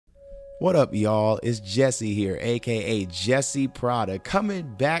What up, y'all? It's Jesse here, aka Jesse Prada, coming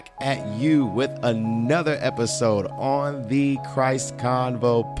back at you with another episode on the Christ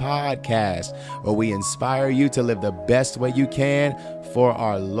Convo podcast, where we inspire you to live the best way you can for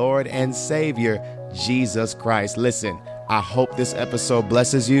our Lord and Savior, Jesus Christ. Listen, I hope this episode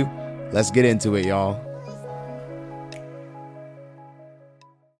blesses you. Let's get into it, y'all.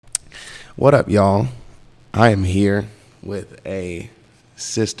 What up, y'all? I am here with a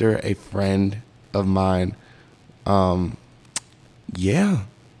sister, a friend of mine.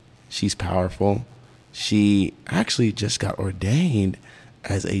 She's powerful. She actually just got ordained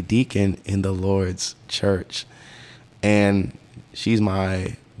as a deacon in the Lord's church, and she's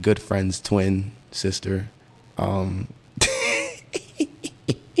my good friend's twin sister. Y'all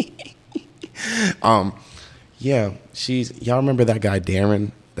remember that guy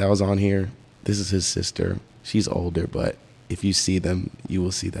Darren that was on here? This is his sister. She's older, but if you see them, you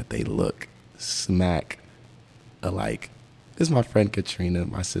will see that they look smack alike. This is my friend Katrina,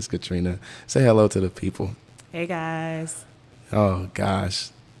 my sis Katrina. Say hello to the people. Hey, guys. Oh, gosh.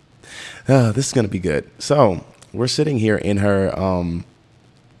 This is going to be good. So we're sitting here in her,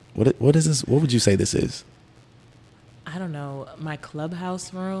 what is this? What would you say this is? I don't know. My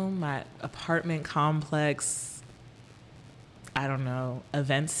clubhouse room, my apartment complex, I don't know,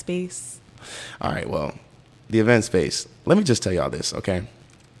 event space. All right, well, the event space. Let me just tell y'all this, okay?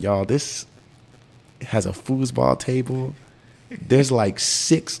 Y'all, this has a foosball table. There's like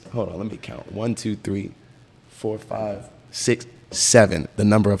 6. Hold on, let me count. 1, 2, 3, 4, 5, 6, 7. The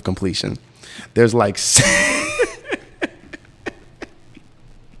number of completion. There's like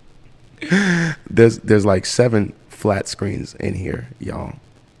there's like 7 flat screens in here, y'all,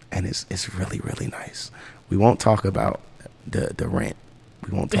 and it's really, really nice. We won't talk about the rent.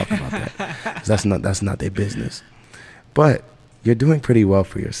 We won't talk about that. 'Cause that's not their business. But you're doing pretty well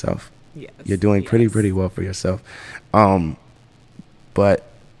for yourself. Yes. You're doing pretty well for yourself. But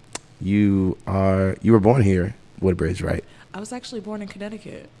you were born here, Woodbridge, right? I was actually born in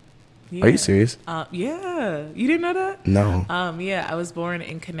Connecticut. Yeah. Are you serious? Yeah. You didn't know that? No. Yeah, I was born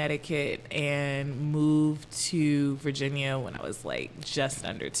in Connecticut and moved to Virginia when I was like just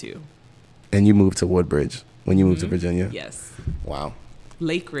under 2. And you moved to Woodbridge when you moved to Virginia? Yes. Wow.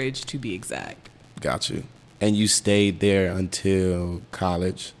 Lake Ridge, to be exact. Got you. And you stayed there until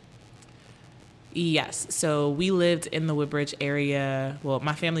college? Yes. So we lived in the Woodbridge area. Well,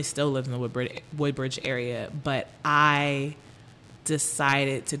 my family still lives in the Woodbridge area, but I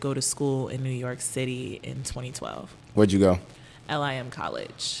decided to go to school in New York City in 2012. Where'd you go? LIM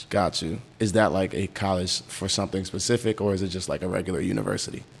College. Got you. Is that like a college for something specific, or is it just like a regular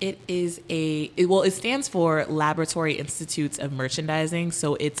university? It stands for Laboratory Institutes of Merchandising,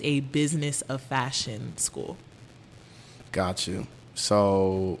 so it's a business of fashion school. Got you.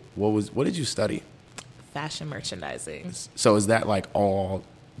 So what did you study? Fashion merchandising. So is that like all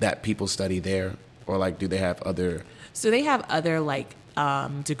that people study there, or like do they have other? So they have other like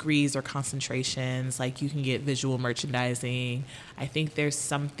degrees or concentrations. Like you can get visual merchandising. I think there's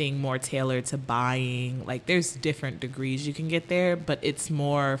something more tailored to buying. Like there's different degrees you can get there, but it's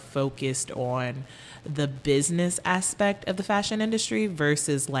more focused on the business aspect of the fashion industry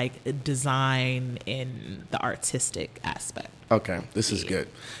versus like design and the artistic aspect. Okay, this is good.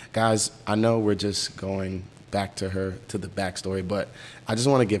 Guys, I know we're just going back to the backstory, but I just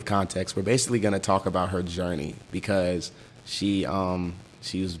want to give context. We're basically going to talk about her journey because she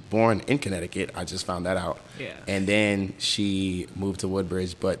was born in Connecticut. I just found that out. Yeah. And then she moved to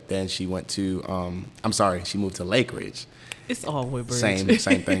Woodbridge, but then she went to she moved to Lake Ridge. It's all Woodbridge.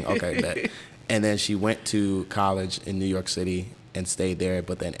 Same thing. Okay, bet. And then she went to college in New York City and stayed there,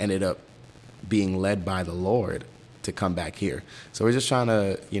 but then ended up being led by the Lord to come back here. So we're just trying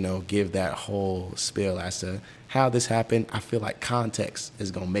to, give that whole spiel as to how this happened. I feel like context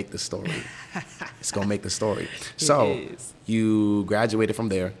is going to make the story. It's going to make the story. So you graduated from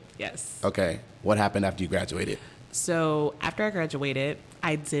there. Yes. Okay. What happened after you graduated? So after I graduated,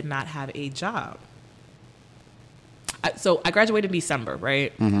 I did not have a job. So I graduated in December,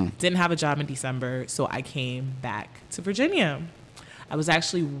 right? Mm-hmm. Didn't have a job in December, so I came back to Virginia. I was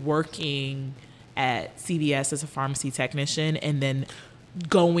actually working at CVS as a pharmacy technician and then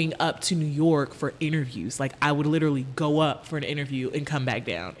going up to New York for interviews. Like I would literally go up for an interview and come back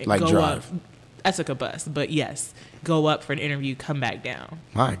down. And like go drive? Up. I took a bus, but yes, go up for an interview, come back down.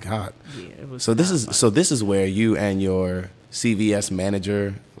 My God. Yeah, it was So this is where you and your CVS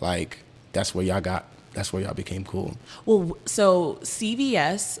manager, like that's where y'all became cool. Well, so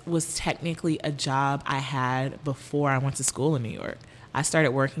CVS was technically a job I had before I went to school in New York. I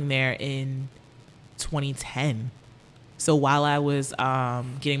started working there in 2010. So while I was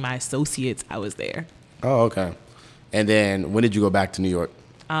getting my associates, I was there. Oh, okay. And then when did you go back to New York?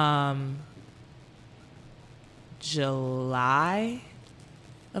 July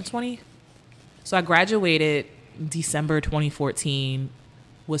of 20. So I graduated December 2014,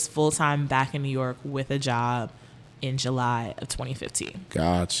 was full-time back in New York with a job in July of 2015.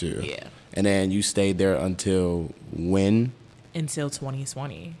 Got you. Yeah. And then you stayed there until when? Until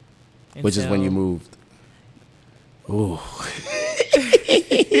 2020. Which is when you moved. Ooh.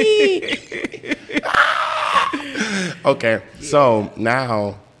 Okay. So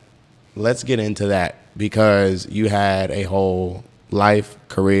now let's get into that, because you had a whole life,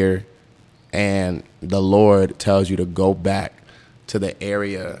 career, and the Lord tells you to go back to the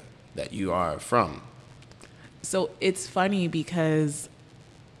area that you are from. So it's funny because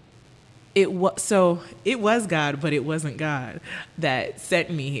it was God, but it wasn't God that sent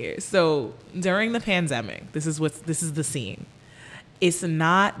me here. So during the pandemic, this is the scene. It's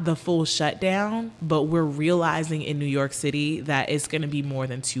not the full shutdown, but we're realizing in New York City that it's going to be more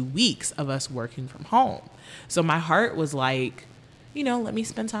than 2 weeks of us working from home. So my heart was like, let me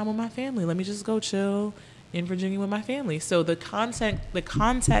spend time with my family. Let me just go chill in Virginia with my family. So the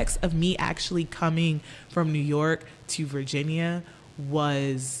context of me actually coming from New York to Virginia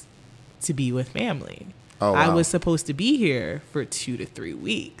was to be with family. Oh, wow. I was supposed to be here for 2 to 3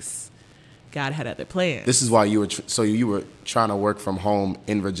 weeks. God had other plans. This is why you were trying to work from home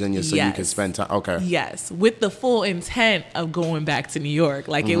in Virginia so you could spend time. Okay. Yes, with the full intent of going back to New York.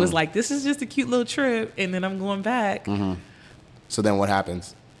 Like it was like, this is just a cute little trip, and then I'm going back. Mm-hmm. So then what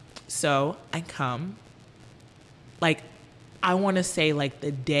happens? So I come, like, I want to say like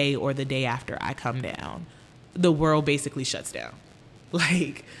the day or the day after I come down, the world basically shuts down.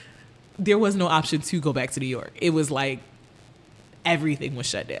 Like there was no option to go back to New York. It was like everything was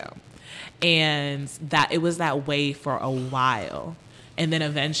shut down. And that it was that way for a while. And then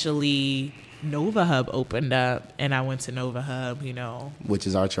eventually Nova Hub opened up, and I went to Nova Hub, which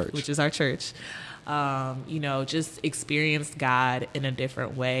is our church. Just experienced God in a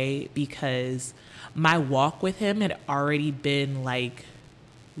different way, because my walk with him had already been like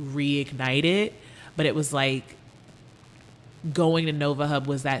reignited, but it was like going to Nova Hub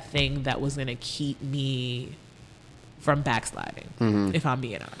was that thing that was going to keep me from backsliding, if I'm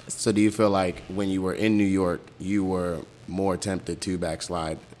being honest. So do you feel like when you were in New York, you were more tempted to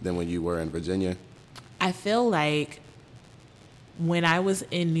backslide than when you were in Virginia? I feel like when I was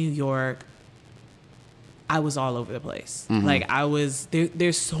in New York, I was all over the place. Like I was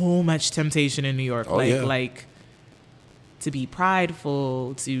there's so much temptation in New York. Like to be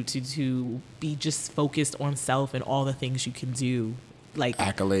prideful, to be just focused on self and all the things you can do. Like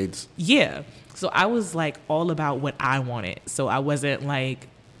accolades. Yeah. So I was like all about what I wanted. So I wasn't like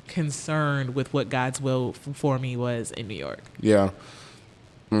concerned with what God's will for me was in New York. Yeah.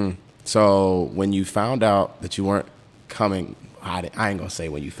 So when you found out that you weren't coming, I ain't gonna say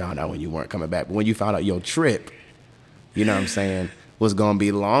when you found out when you weren't coming back, but when you found out your trip, you know what I'm saying, was gonna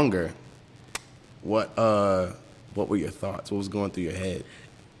be longer, what were your thoughts? What was going through your head?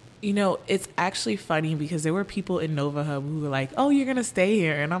 It's actually funny because there were people in Nova Hub who were like, oh, you're gonna stay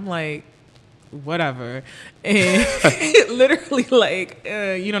here. And I'm like, whatever. And literally like,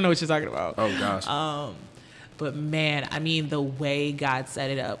 you don't know what you're talking about. Oh gosh. But man, I mean, the way God set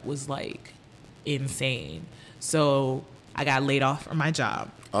it up was like insane. So I got laid off from my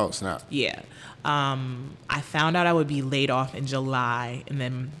job. Oh, snap. Yeah. I found out I would be laid off in July, and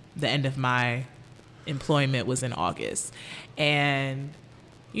then the end of my employment was in August. And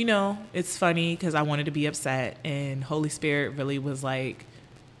it's funny because I wanted to be upset, and Holy Spirit really was like,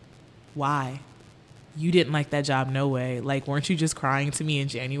 why? You didn't like that job, no way. Like, weren't you just crying to me in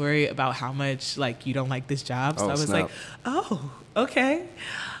January about how much, like, you don't like this job? So I was snap. like, oh, okay.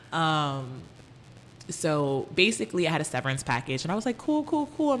 So basically I had a severance package, and I was like, cool.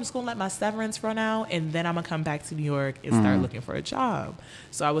 I'm just going to let my severance run out, and then I'm going to come back to New York and start looking for a job.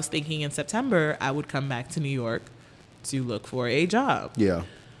 So I was thinking in September I would come back to New York to look for a job. Yeah.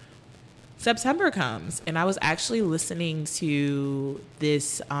 September comes, and I was actually listening to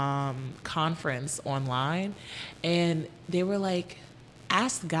this conference online, and they were like,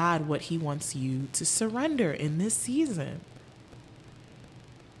 ask God what he wants you to surrender in this season.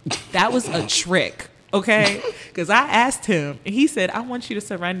 That was a trick, okay? Because I asked him, and he said, I want you to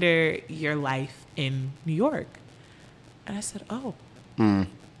surrender your life in New York. And I said, oh,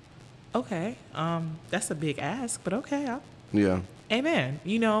 okay. That's a big ask, but okay. Yeah. Amen.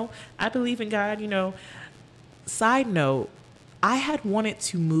 I believe in God. Side note, I had wanted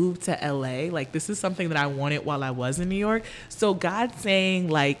to move to LA. Like, this is something that I wanted while I was in New York. So God saying,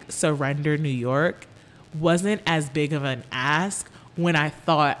 like, surrender New York wasn't as big of an ask when I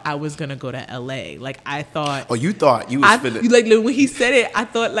thought I was gonna go to LA. Like I thought. Oh, you thought you was finna. Like when he said it, I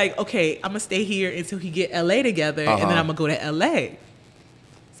thought like, okay, I'm gonna stay here until he get LA together, and then I'm gonna go to LA.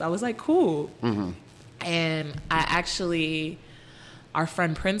 So I was like, cool. Mm-hmm. And I actually, our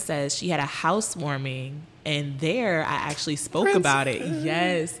friend Princess, she had a housewarming, and there I actually spoke about it.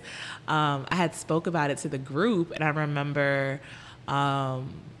 Yes, I had spoke about it to the group, and I remember.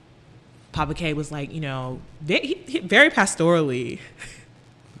 Papa K was like, he very pastorally.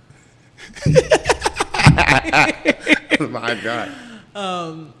 My God.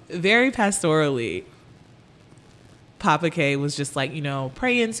 Very pastorally. Papa K was just like,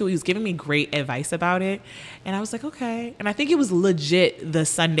 pray into it. He was giving me great advice about it. And I was like, okay. And I think it was legit the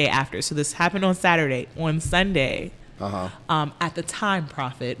Sunday after. So this happened on Saturday. On Sunday, at the time,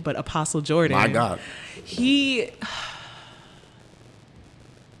 Prophet, but Apostle Jordan. My God.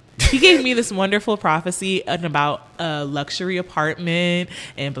 He gave me this wonderful prophecy about a luxury apartment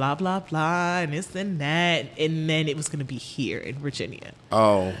and blah, blah, blah, and this and that. And then it was going to be here in Virginia.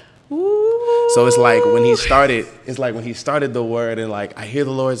 Oh. Ooh. So it's like when he started the word, and like, I hear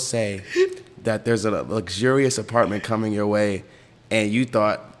the Lord say that there's a luxurious apartment coming your way, and you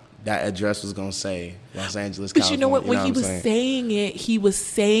thought that address was going to say Los Angeles, California. But you know what? When he was saying it, he was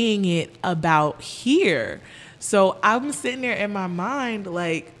saying it about here. So I'm sitting there in my mind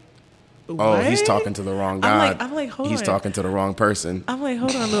like, what? Oh, he's talking to the wrong God. I'm like, hold on. He's talking to the wrong person. I'm like,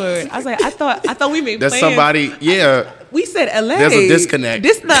 hold on, Lord. I was like, I thought we made There's plans. somebody, yeah. We said LA. There's a disconnect.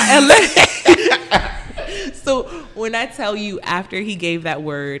 This not LA. So when I tell you, after he gave that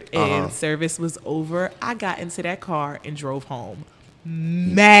word and service was over, I got into that car and drove home.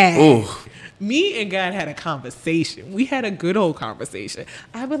 Mad. Ooh. Me and God had a conversation. We had a good old conversation.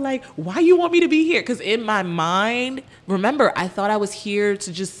 I was like, why you want me to be here? Because in my mind, remember, I thought I was here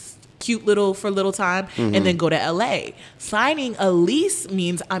to just cute little time and then go to LA. Signing a lease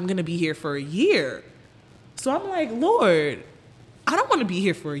means I'm going to be here for a year. So I'm like, Lord, I don't want to be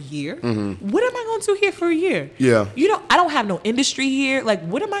here for a year. What am I going to do here for a year? Yeah. I don't have no industry here. Like,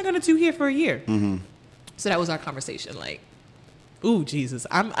 what am I going to do here for a year? So that was our conversation. Like, ooh, Jesus,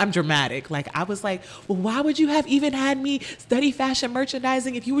 I'm dramatic. Like, I was like, well, why would you have even had me study fashion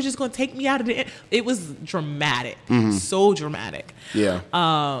merchandising if you were just going to take me out of the... It was dramatic. So dramatic. Yeah.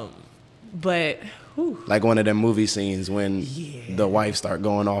 But... whew. Like one of them movie scenes when the wife start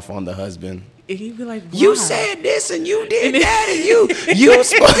going off on the husband. And he'd be like, why? You said this and you did that and you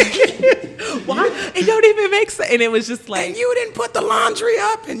spoke. Why? It don't even make sense. And it was just like... And you didn't put the laundry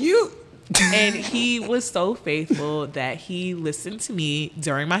up and you... And he was so faithful that he listened to me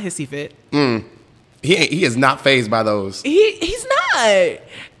during my hissy fit. He is not fazed by those. He's not.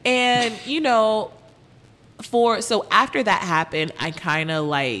 And, so after that happened, I kind of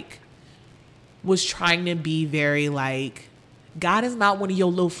like was trying to be very like, God is not one of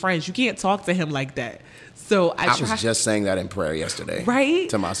your little friends. You can't talk to him like that. So I was just saying that in prayer yesterday. Right?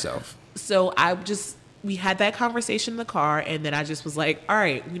 To myself. So we had that conversation in the car, and then I just was like, all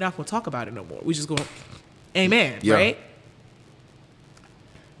right, we're not going to talk about it no more. We just go, amen, right?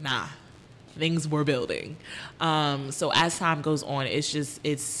 Nah. Things were building. So as time goes on,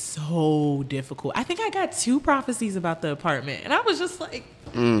 it's so difficult. I think I got 2 prophecies about the apartment, and I was just like,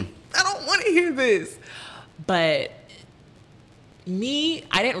 I don't want to hear this. But I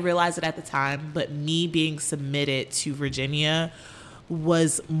didn't realize it at the time, but me being submitted to Virginia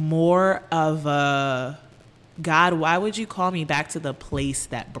was more of a, God, why would you call me back to the place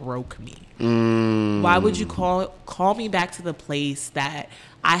that broke me? Why would you call me back to the place that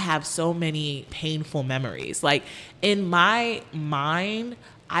I have so many painful memories? Like, in my mind,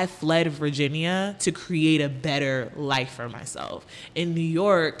 I fled Virginia to create a better life for myself. In New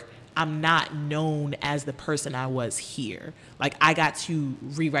York, I'm not known as the person I was here. Like, I got to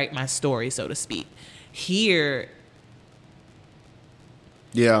rewrite my story, so to speak. Here,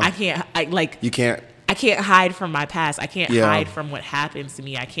 I can't. You can't. I can't hide from my past. I can't hide from what happened to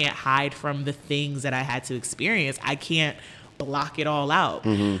me. I can't hide from the things that I had to experience. I can't block it all out.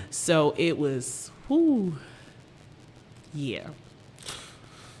 So it was,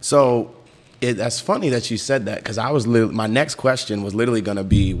 So that's funny that you said that, because my next question was literally going to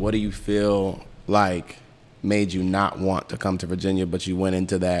be, what do you feel like made you not want to come to Virginia, but you went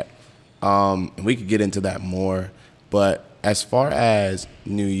into that? And we could get into that more. But as far as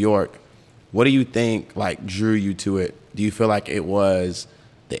New York, what do you think like drew you to it? Do you feel like it was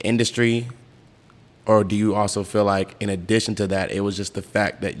the industry, or do you also feel like in addition to that, it was just the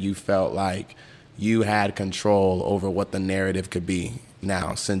fact that you felt like you had control over what the narrative could be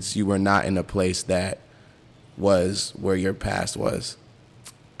now, since you were not in a place that was where your past was?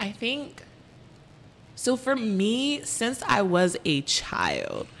 I think So for me, since I was a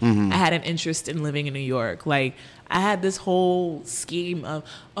child, I had an interest in living in New York. Like, I had this whole scheme of,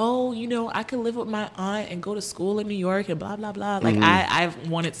 oh, you know, I could live with my aunt and go to school in New York and blah, blah, blah. Like, I've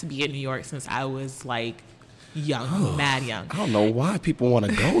wanted to be in New York since I was, like, young, mad young. I don't know why people want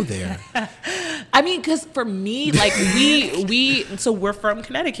to go there. I mean, because for me, like, so we're from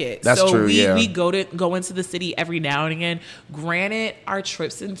Connecticut. That's so true, we go into the city every now and again. Granted, our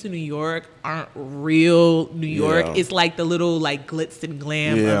trips into New York aren't real New York. Yeah. It's like the little, like, glitz and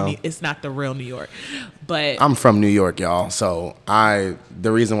glam. Yeah. It's not the real New York. But I'm from New York, y'all. So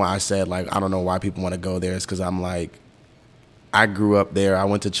the reason why I said, like, I don't know why people want to go there is because I'm like, I grew up there. I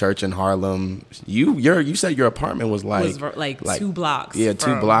went to church in Harlem. You said your apartment was like 2 blocks. Yeah,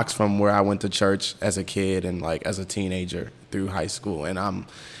 2 blocks from where I went to church as a kid and like as a teenager through high school. And I'm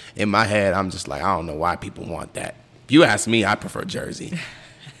in my head, I'm just like, I don't know why people want that. If you ask me, I prefer Jersey.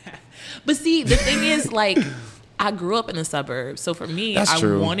 But see, the thing is, like, I grew up in the suburbs, so for me, That's I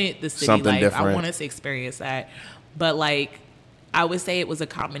true. wanted the city Something life. different. I wanted to experience that. But like, I would say it was a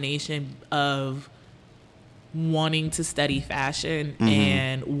combination of wanting to study fashion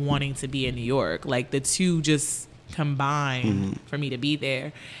and wanting to be in New York. Like, the two just combined for me to be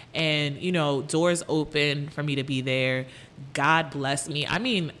there. And, you know, doors open for me to be there. God bless me. I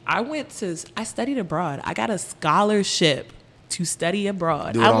mean, I studied abroad. I got a scholarship to study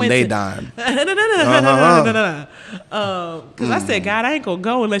abroad. Do it on their dime. No. Because I said, God, I ain't going to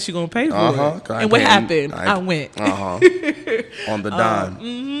go unless you're going to pay for it. And what happened? I went. On the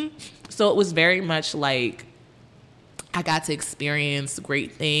dime. So it was very much like, I got to experience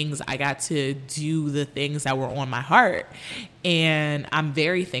great things. I got to do the things that were on my heart. And I'm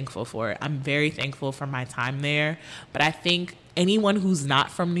very thankful for it. I'm very thankful for my time there. But I think anyone who's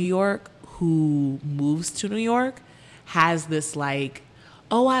not from New York, who moves to New York, has this like,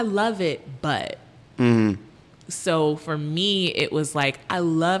 oh, I love it, but. So for me, it was like, I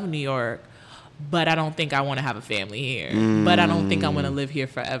love New York, but I don't think I want to have a family here. But I don't think I want to live here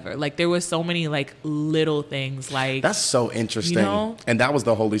forever. Like, there was so many like little things like. That's so interesting. You know? And that was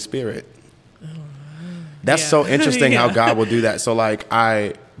the Holy Spirit. That's so interesting how God will do that. So like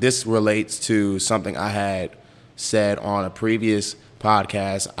this relates to something I had said on a previous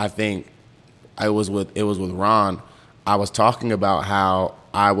podcast. I think it was with Ron. I was talking about how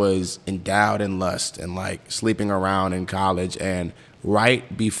I was endowed in lust and like sleeping around in college, and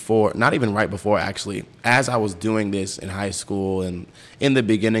not even right before actually, as I was doing this in high school and in the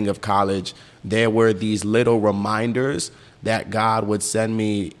beginning of college, there were these little reminders that God would send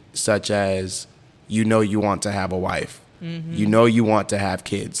me, such as, you know, you want to have a wife. You know, you want to have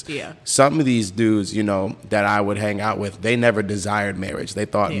kids. Yeah. Some of these dudes, you know, that I would hang out with, they never desired marriage. They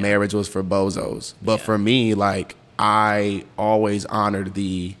thought marriage was for bozos. But for me, like, I always honored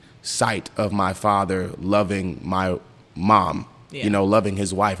the sight of my father loving my mom. You know, loving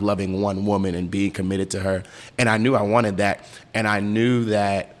his wife, loving one woman and being committed to her. And I knew I wanted that. And I knew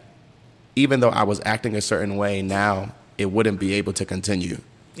that even though I was acting a certain way now, it wouldn't be able to continue.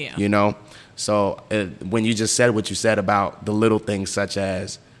 Yeah. You know? So when you just said what you said about the little things such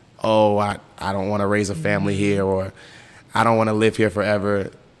as, oh, I don't want to raise a family here, or I don't want to live here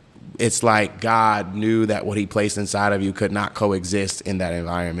forever. It's like God knew that what he placed inside of you could not coexist in that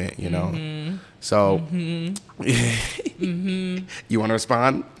environment, you know? So, you want to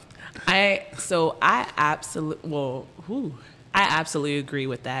respond? I absolutely agree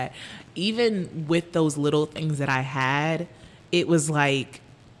with that. Even with those little things that I had, it was like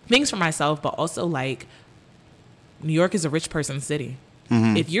things for myself, but also like New York is a rich person's city.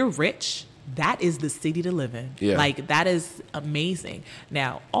 If you're rich, that is the city to live in. Yeah. Like, that is amazing.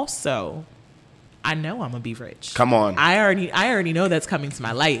 Now, also, I know I'm gonna be rich. Come on. I already know that's coming to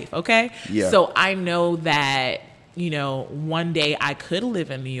my life, okay? Yeah. So I know that, you know, one day I could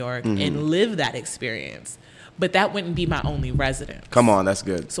live in New York and live that experience. But that wouldn't be my only residence. Come on, that's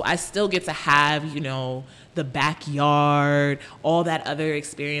good. So I still get to have, you know, the backyard, all that other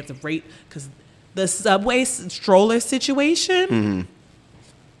experience of because the subway stroller situation,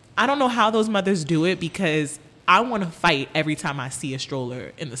 I don't know how those mothers do it, because I want to fight every time I see a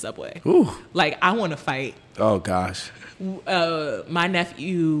stroller in the subway. Ooh. Like, I want to fight. Oh, gosh. My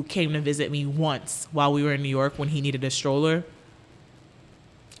nephew came to visit me once while we were in New York when he needed a stroller.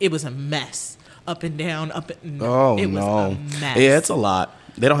 It was a mess. Up and down, up and down. Oh, it was no. a mess. Yeah, it's a lot.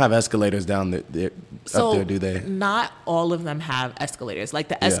 They don't have escalators down there, So up there, do they? Not all of them have escalators. Like,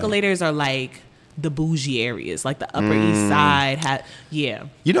 the escalators are like the bougie areas, like the Upper East Side. You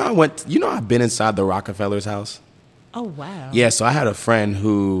know, I've been inside the Rockefeller's house. Oh, wow. Yeah, so I had a friend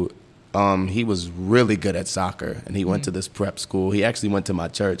who He was really good at soccer, and he went to this prep school. He actually went to my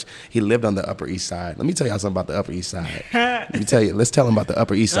church. He lived on the Upper East Side. Let me tell y'all something about the Upper East Side. Let's tell him about the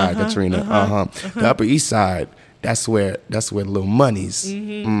Upper East Side, Katrina. The Upper East Side, that's where little money's.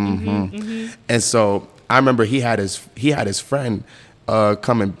 And so I remember he had his friend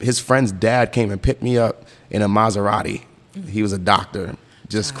his friend's dad came and picked me up in a Maserati. He was a doctor.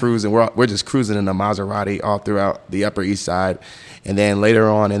 Just cruising. We're just cruising in a Maserati all throughout the Upper East Side. And then later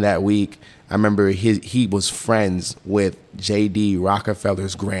on in that week, I remember he was friends with J.D.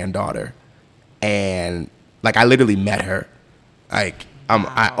 Rockefeller's granddaughter. And like I literally met her. Like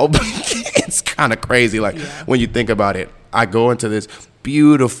it's kind of crazy. Like when you think about it, I go into this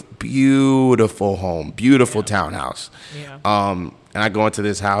beautiful home, beautiful townhouse. And I go into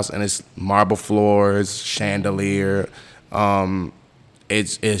this house and it's marble floors, chandelier.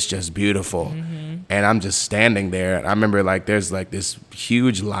 It's just beautiful. And I'm just standing there. I remember like there's like this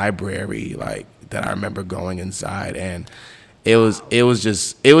huge library like that I remember going inside, and it was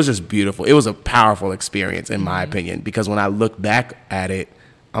just beautiful. It was a powerful experience in my opinion, because when I look back at it,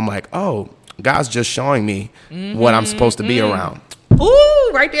 I'm like, oh, God's just showing me what I'm supposed to be around.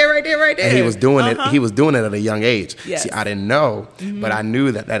 Ooh, right there. And he was doing it. He was doing it at a young age. Yes. See, I didn't know, but I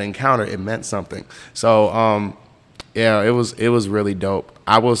knew that encounter, it meant something. So, yeah, it was really dope.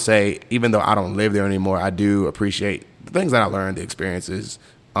 I will say, even though I don't live there anymore, I do appreciate the things that I learned, the experiences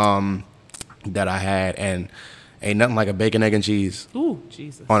that I had, and ain't nothing like a bacon, egg, and cheese. Ooh,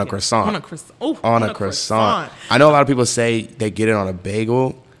 Jesus. On a croissant. On a croissant. Ooh, on a croissant. I know a lot of people say they get it on a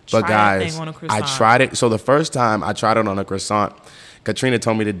bagel, but guys, I tried it. So the first time I tried it on a croissant, Katrina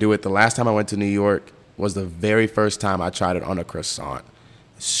told me to do it. The last time I went to New York was the very first time I tried it on a croissant.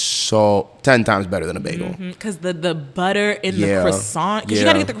 So 10 times better than a bagel. Because the butter in the croissant, because you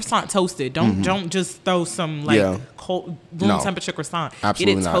got to get the croissant toasted. Don't just throw some cold room temperature croissant.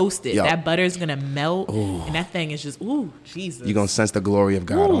 Absolutely get it toasted. That butter is gonna melt, and that thing is just Jesus. You're gonna sense the glory of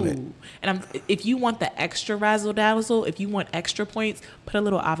God on it. And if you want the extra razzle dazzle, if you want extra points, put a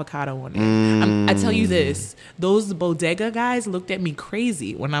little avocado on it. I tell you this: those bodega guys looked at me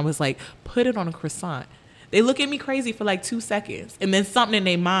crazy when I was like, "Put it on a croissant." They look at me crazy for like 2 seconds, and then something in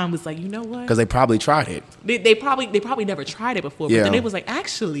their mind was like, you know what? Because they probably tried it. They probably never tried it before, but then it was like,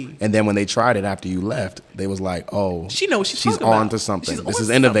 actually. And then when they tried it after you left, they was like, oh, she knows what she's on about. To something. She's this is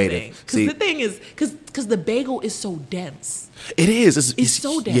innovative. Because the thing is, because the bagel is so dense. It is. It's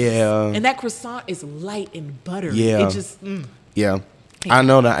so dense. Yeah. And that croissant is light and buttery. Yeah. It just. Yeah. I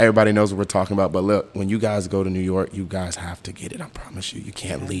know not everybody knows what we're talking about, but look, when you guys go to New York, you guys have to get it. I promise you. You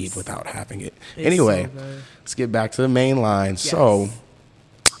can't leave without having it. Anyway, let's get back to the main line. Yes. So,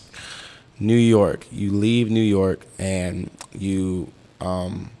 New York. You leave New York and you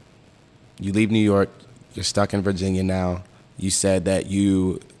leave New York. You're stuck in Virginia now. You said that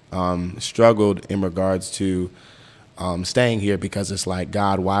you struggled in regards to staying here because it's like,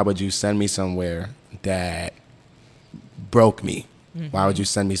 God, why would you send me somewhere that broke me? Why would you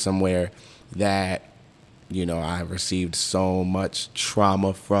send me somewhere that, I received so much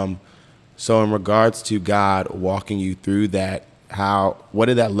trauma from? So in regards to God walking you through that, what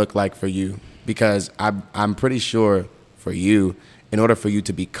did that look like for you? Because I'm pretty sure for you, in order for you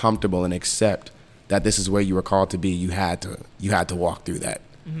to be comfortable and accept that this is where you were called to be, you had to walk through that.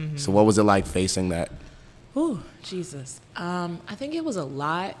 So what was it like facing that? Oh, Jesus. I think it was a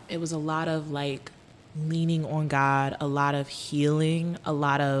lot. It was a lot of like leaning on God, a lot of healing, a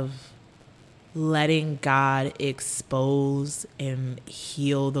lot of letting God expose and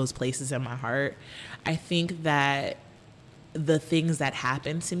heal those places in my heart. I think that the things that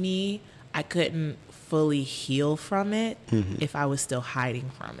happened to me, I couldn't fully heal from it if I was still hiding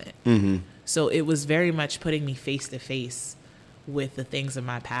from it. So it was very much putting me face to face with the things of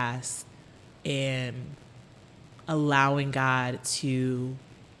my past and allowing God to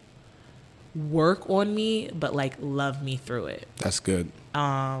work on me, but like love me through it. That's good.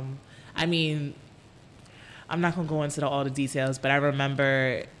 I mean, I'm not gonna go into all the details, but I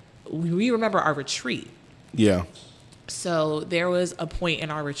remember we remember our retreat. Yeah. So there was a point in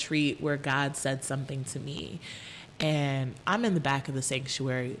our retreat where God said something to me, and I'm in the back of the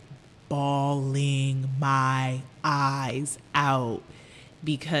sanctuary bawling my eyes out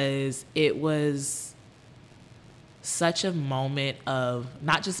because it was such a moment of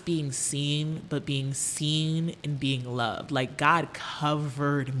not just being seen, but being seen and being loved. Like God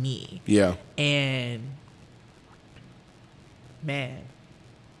covered me. Yeah. And man,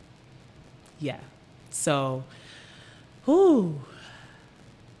 yeah. So,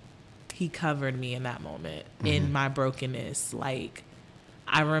 he covered me in that moment, in my brokenness. Like,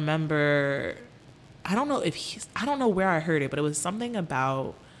 I remember, I don't know where I heard it, but it was something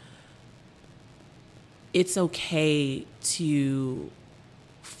about it's okay to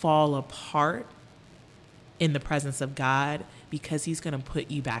fall apart in the presence of God because he's going to put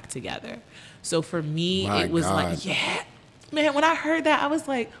you back together. So for me, My it was God. like, yeah, man, when I heard that, I was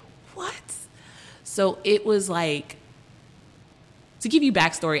like, what? So it was like, to give you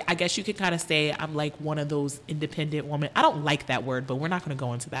backstory, I guess you could kind of say I'm like one of those independent women. I don't like that word, but we're not going to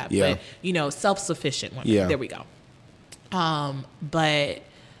go into that. Yeah. But, self-sufficient women. Yeah. There we go. But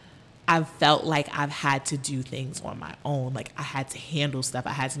I've felt like I've had to do things on my own. Like I had to handle stuff.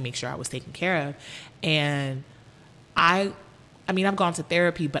 I had to make sure I was taken care of. And I mean, I've gone to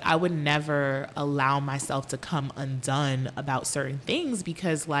therapy, but I would never allow myself to come undone about certain things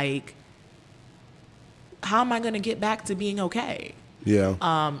because, like, how am I going to get back to being okay? Yeah.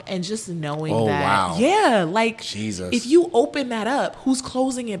 And just knowing Oh, that, wow. yeah, like, Jesus. if you open that up, who's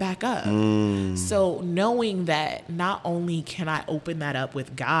closing it back up? So knowing that not only can I open that up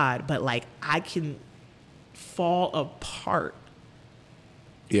with God, but like I can fall apart.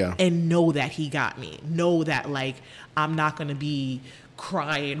 Yeah. And know that he got me. Know that, like, I'm not going to be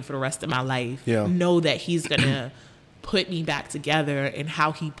crying for the rest of my life. Yeah. Know that he's going to put me back together, and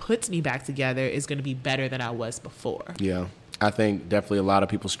how he puts me back together is going to be better than I was before. Yeah. I think definitely a lot of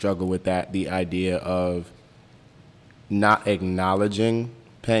people struggle with that, the idea of not acknowledging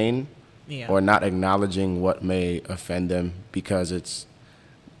pain or not acknowledging what may offend them because it's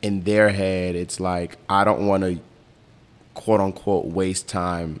in their head, it's like, I don't want to, quote unquote, waste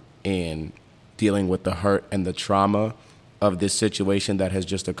time in dealing with the hurt and the trauma of this situation that has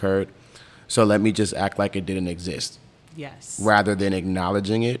just occurred. So let me just act like it didn't exist. Yes. Rather than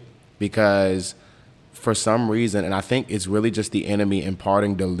acknowledging it, because for some reason, and I think it's really just the enemy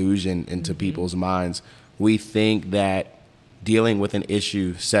imparting delusion into people's minds, we think that dealing with an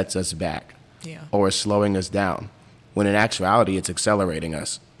issue sets us back or is slowing us down, when in actuality it's accelerating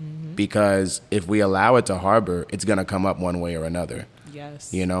us. Because if we allow it to harbor, it's going to come up one way or another.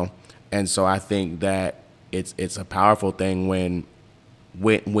 Yes. And so I think that it's a powerful thing when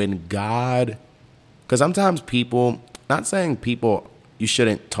God, because sometimes people, not saying people, you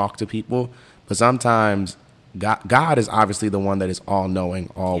shouldn't talk to people, but sometimes God is obviously the one that is all knowing,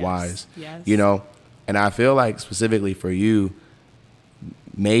 all wise, and I feel like specifically for you,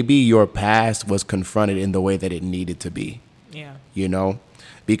 maybe your past was confronted in the way that it needed to be. Yeah.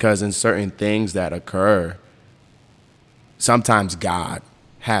 Because in certain things that occur, sometimes God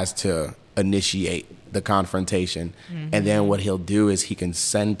has to initiate the confrontation. And then what he'll do is he can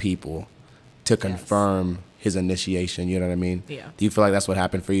send people to confirm his initiation. You know what I mean? Yeah. Do you feel like that's what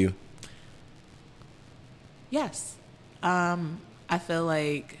happened for you? Yes. I feel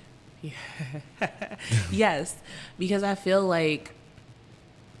like, yes, because I feel like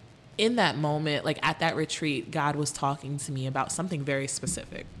in that moment, like at that retreat, God was talking to me about something very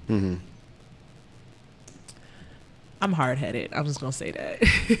specific. I'm hard-headed. I'm just going to say that.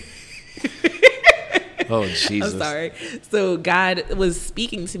 Oh, Jesus. I'm sorry. So God was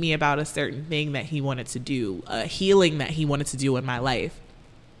speaking to me about a certain thing that he wanted to do, a healing that he wanted to do in my life.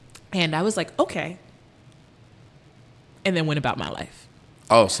 And I was like, okay. And then went about my life.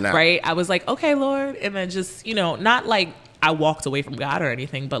 Oh, snap. Right? I was like, okay, Lord. And then just, not like I walked away from God or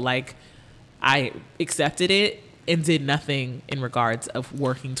anything, but like I accepted it and did nothing in regards of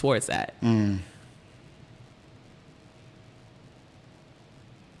working towards that.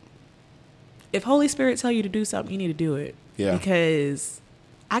 If Holy Spirit tell you to do something, you need to do it. Yeah. Because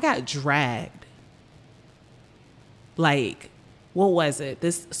I got dragged. Like, what was it?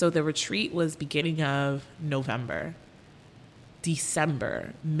 So the retreat was beginning of November,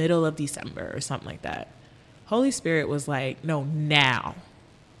 December, middle of December or something like that. Holy Spirit was like, no, now.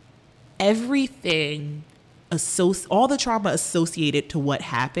 Everything, all the trauma associated to what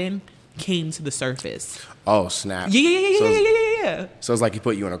happened came to the surface. Oh, snap. Yeah. So it's like he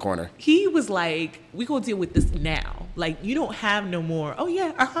put you in a corner. He was like, we gonna deal with this now. Like, you don't have no more, oh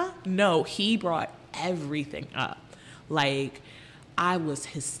yeah, No, he brought everything up. Like, I was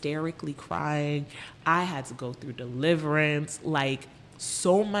hysterically crying. I had to go through deliverance. Like,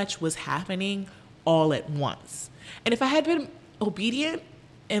 so much was happening all at once. And if I had been obedient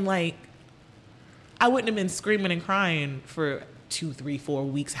and like, I wouldn't have been screaming and crying for 2, 3, 4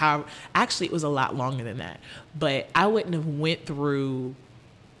 weeks. Actually, it was a lot longer than that. But I wouldn't have went through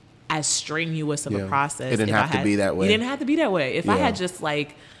as strenuous of a process. It didn't have to be that way. It didn't have to be that way. If I had just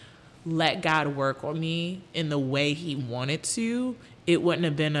like let God work on me in the way he wanted to, it wouldn't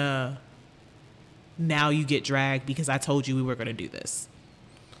have been now you get dragged because I told you we were going to do this.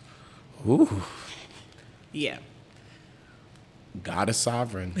 Ooh. Yeah. God is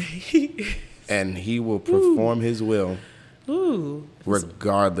sovereign. And he will perform his will Ooh.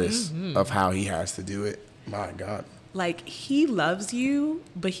 regardless of how he has to do it. My God. Like, he loves you,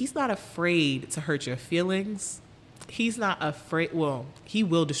 but he's not afraid to hurt your feelings. He's not afraid. Well, he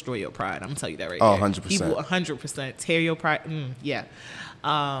will destroy your pride. I'm going to tell you that right Oh, there. 100%. He will 100% tear your pride. Yeah.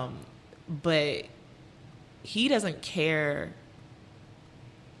 But he doesn't care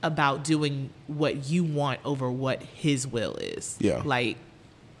about doing what you want over what his will is. Yeah. Like,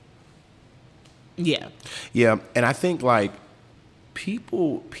 yeah. Yeah, and I think like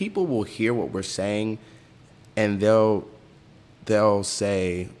people will hear what we're saying and they'll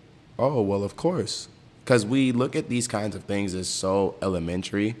say, "Oh, well, of course." Cuz we look at these kinds of things as so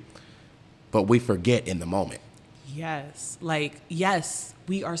elementary, but we forget in the moment. Yes. Like, yes,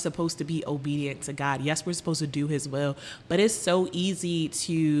 we are supposed to be obedient to God. Yes, we're supposed to do his will, but it's so easy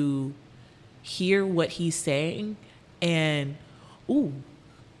to hear what he's saying and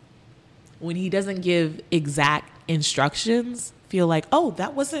when he doesn't give exact instructions, feel like, "Oh,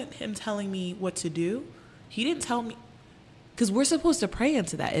 that wasn't him telling me what to do. He didn't tell me." Because we're supposed to pray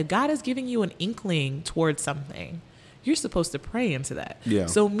into that. If God is giving you an inkling towards something, you're supposed to pray into that. Yeah.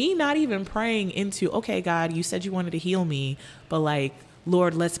 So me not even praying into, okay, God, you said you wanted to heal me, but like,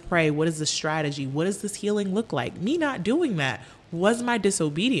 Lord, let's pray. What is the strategy? What does this healing look like? Me not doing that was my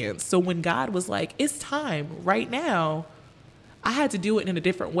disobedience. So when God was like, it's time right now, I had to do it in a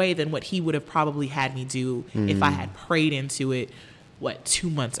different way than what he would have probably had me do if I had prayed into it, 2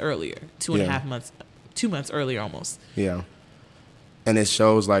 months earlier, 2.5 months, 2 months earlier almost. Yeah. And it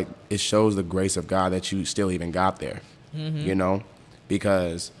shows the grace of God that you still even got there, you know,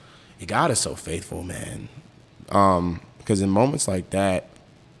 because God is so faithful, man. Because in moments like that,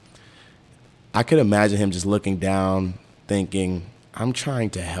 I could imagine him just looking down thinking, I'm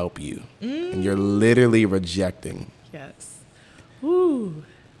trying to help you. And you're literally rejecting. Yes. Ooh,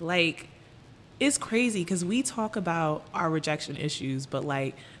 like, it's crazy because we talk about our rejection issues, but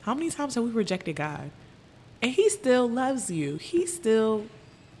like, how many times have we rejected God? And he still loves you. He still,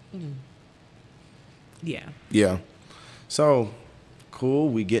 yeah. Yeah. So, cool.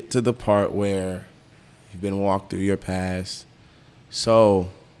 We get to the part where you've been walked through your past. So,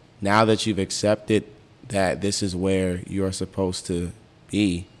 now that you've accepted that this is where you're supposed to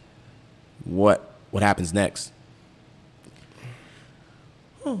be, what happens next?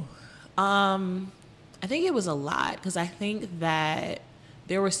 I think it was a lot because I think that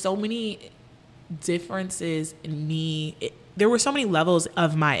there were so many differences in me. There were so many levels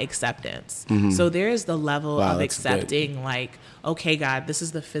of my acceptance. So there's the level of accepting, like, okay, God, this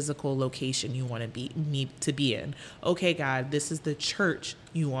is the physical location you want me to be in. Okay, God, this is the church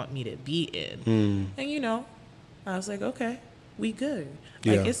you want me to be in. And, you know, I was like, okay, we good.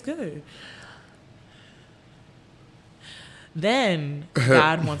 Like, it's good. Then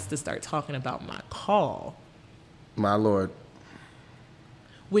God wants to start talking about my call. My Lord.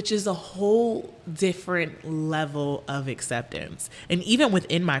 Which is a whole different level of acceptance. And even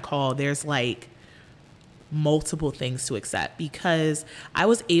within my call, there's like multiple things to accept because I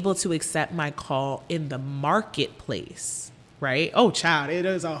was able to accept my call in the marketplace, right? Oh, child, it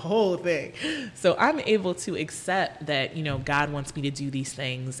is a whole thing. So I'm able to accept that, you know, God wants me to do these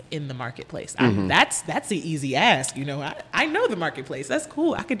things in the marketplace. That's an easy ask. You know, I know the marketplace. That's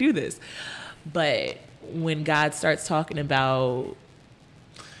cool. I could do this. But when God starts talking about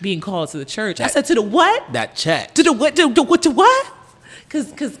being called to the church, I said, to the what? That check. To the what? To what?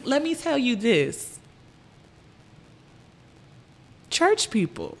 Because let me tell you this. Church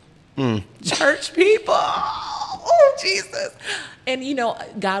people. Church people. Oh, Jesus. And, you know,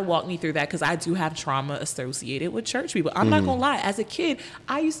 God walked me through that because I do have trauma associated with church people. I'm not going to lie. As a kid,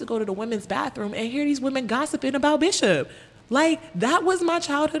 I used to go to the women's bathroom and hear these women gossiping about Bishop. Like, that was my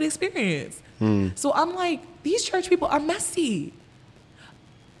childhood experience. So I'm like, these church people are messy.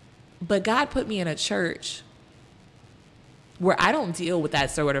 But God put me in a church where I don't deal with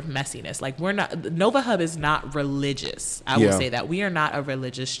that sort of messiness. Like, Nova Hub is not religious. I will say that. We are not a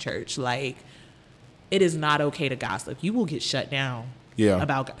religious church. Like, it is not okay to gossip. You will get shut down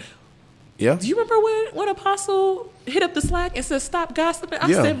about God. Yeah. Do you remember when Apostle hit up the Slack and said, stop gossiping?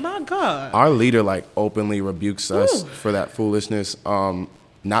 I said, my God. Our leader, like, openly rebukes us for that foolishness,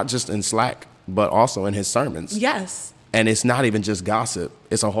 not just in Slack, but also in his sermons. Yes. And it's not even just gossip.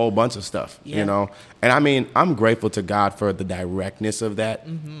 It's a whole bunch of stuff, you know? And I mean, I'm grateful to God for the directness of that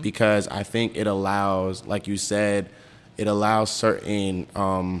because I think it allows, like you said, it allows certain,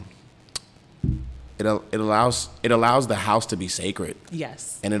 it allows the house to be sacred.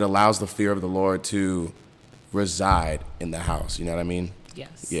 Yes. And it allows the fear of the Lord to reside in the house. You know what I mean?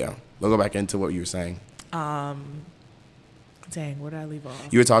 Yes. Yeah. We'll go back into what you were saying. Dang, where did I leave off?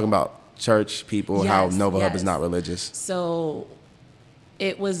 You were talking about church people how Yes, Nova Hub is yes. not religious. So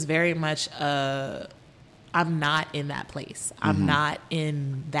it was very much I'm not in that place. I'm not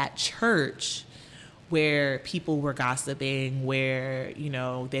in that church where people were gossiping, where, you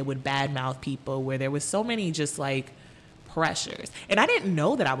know, they would badmouth people, where there was so many just like pressures. And I didn't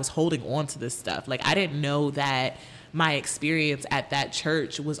know that I was holding on to this stuff. Like, I didn't know that my experience at that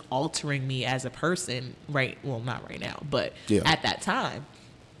church was altering me as a person, right? Well, not right now, but Yeah. at that time.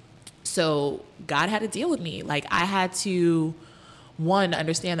 So God had to deal with me. Like, I had to, one,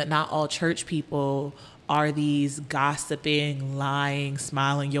 understand that not all church people are these gossiping, lying,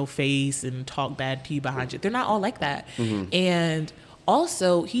 smiling your face and talk bad to you behind you. They're not all like that. And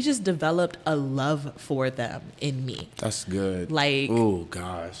also, he just developed a love for them in me. That's good. Like, oh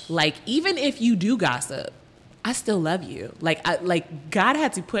gosh. like, even if you do gossip, I still love you. Like, God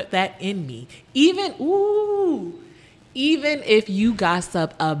had to put that in me. Even if you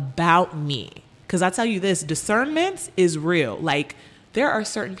gossip about me, because I tell you this, discernment is real. Like, there are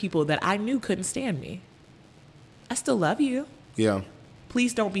certain people that I knew couldn't stand me. I still love you. Yeah.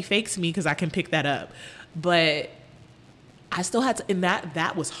 Please don't be fake to me, because I can pick that up. But I still had to, and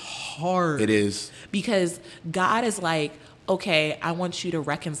that was hard. It is. Because God is like, okay, I want you to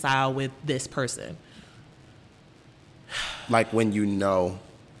reconcile with this person. Like when you know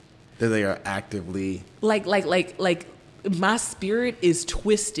that they are actively. Like my spirit is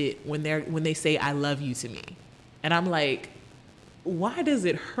twisted when they say I love you to me. And I'm like, why does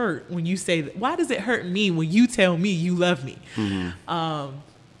it hurt when you say that? Why does it hurt me when you tell me you love me?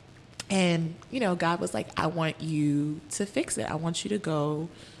 And, you know, God was like, I want you to fix it. I want you to go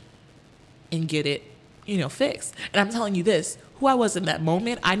and get it, you know, fixed. And I'm telling you this, who I was in that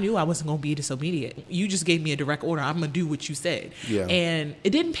moment, I knew I wasn't going to be disobedient. You just gave me a direct order. I'm going to do what you said. Yeah. And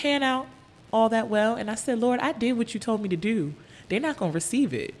it didn't pan out all that well. And I said, Lord, I did what you told me to do. They're not going to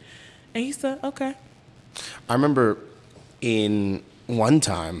receive it. And he said, okay. I remember in one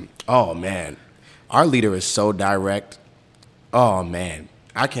time, oh man, our leader is so direct. Oh man,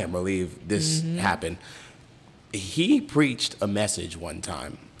 I can't believe this happened. He preached a message one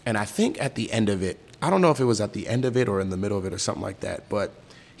time, and I think at the end of it, I don't know if it was at the end of it or in the middle of it or something like that, but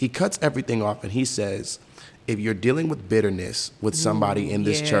he cuts everything off and he says, if you're dealing with bitterness with somebody in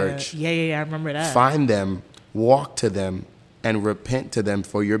this church, Yeah, I remember that. find them, walk to them, and repent to them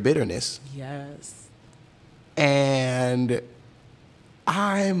for your bitterness. Yes. And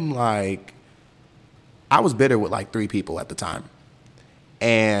I'm like, I was bitter with like 3 people at the time.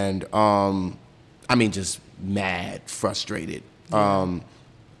 And, I mean, just mad, frustrated. Yeah.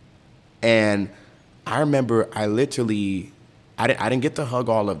 And I remember I didn't get to hug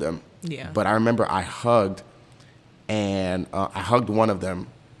all of them. Yeah. But I remember I hugged, and I hugged one of them,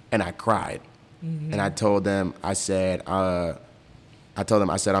 and I cried. And I told them, I said, I'm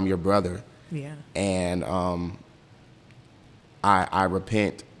your brother. Yeah. And I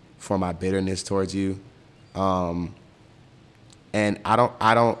repent for my bitterness towards you. And I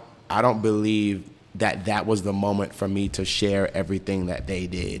don't believe that was the moment for me to share everything that they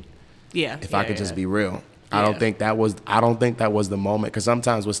did. Yeah. If I could just be real. I don't think that was the moment, because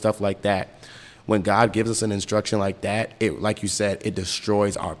sometimes with stuff like that, when God gives us an instruction like that, it, like you said, it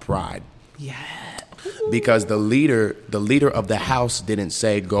destroys our pride. Yeah. Because the leader of the house didn't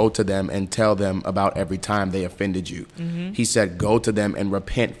say go to them and tell them about every time they offended you. He said go to them and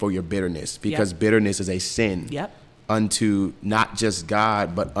repent for your bitterness, because bitterness is a sin unto not just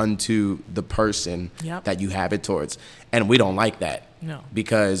God, but unto the person that you have it towards. And we don't like that. No.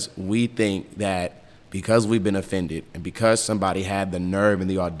 Because we think that because we've been offended and because somebody had the nerve and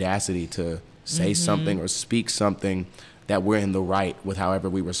the audacity to say something or speak something, that we're in the right with however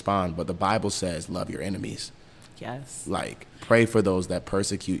we respond. But the Bible says, love your enemies. Yes. Like, pray for those that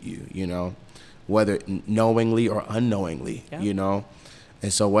persecute you, you know, whether knowingly or unknowingly, you know.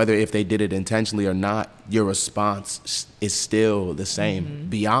 And so whether if they did it intentionally or not, your response is still the same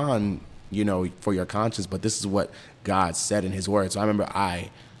beyond, you know, for your conscience. But this is what God said in his word. So I remember I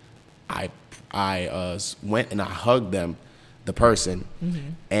went and I hugged them, the person,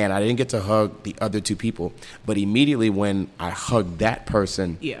 and I didn't get to hug the other 2 people. But immediately when I hugged that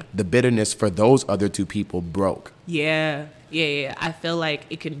person, the bitterness for those other 2 people broke. Yeah. I feel like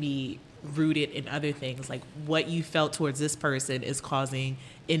it can be rooted in other things. Like what you felt towards this person is causing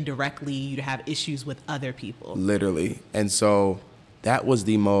indirectly you to have issues with other people. Literally. And so that was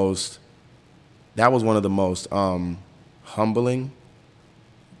one of the most humbling,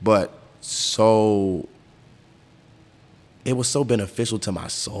 but it was so beneficial to my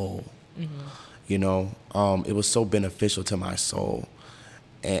soul. You know, it was so beneficial to my soul.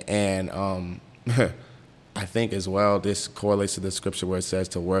 And I think as well, this correlates to the scripture where it says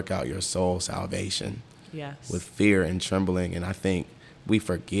to work out your soul salvation Yes. with fear and trembling. And I think we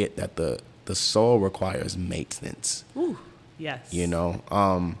forget that the soul requires maintenance. Ooh, yes. You know,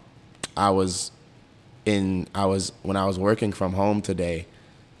 when I was working from home today,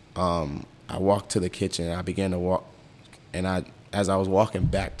 I walked to the kitchen and I began to walk, and as I was walking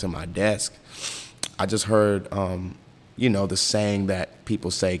back to my desk, I just heard, the saying that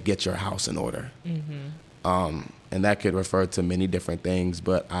people say, get your house in order. Mm-hmm. And that could refer to many different things,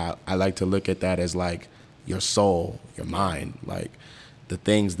 but I like to look at that as like your soul, your mind, like the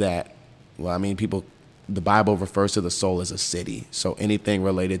things that, the Bible refers to the soul as a city. So anything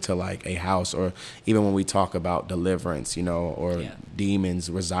related to like a house, or even when we talk about deliverance, or demons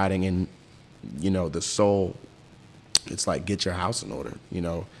residing in, the soul, it's like, get your house in order,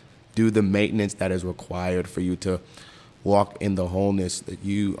 do the maintenance that is required for you to walk in the wholeness that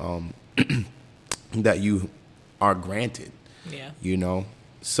you, that you are granted. Yeah.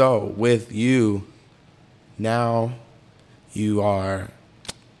 So with you, now you are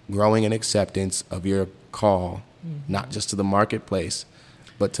growing in acceptance of your call, not just to the marketplace,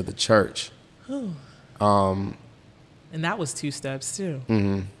 but to the church. And that was 2 steps too.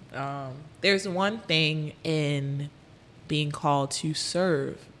 There's one thing in being called to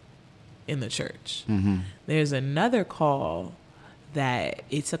serve in the church. There's another call that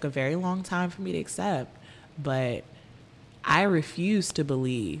it took a very long time for me to accept, but I refuse to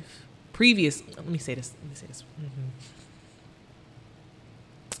believe let me say this.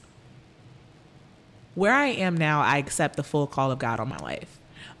 Where I am now, I accept the full call of God on my life.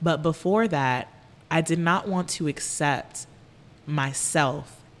 But before that, I did not want to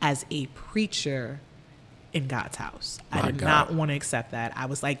myself as a preacher in God's house. I did not want to accept that. I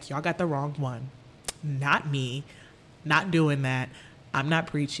was like, y'all got the wrong one. Not me. Not doing that. I'm not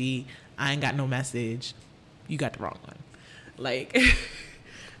preachy. I ain't got no message. You got the wrong one. Like,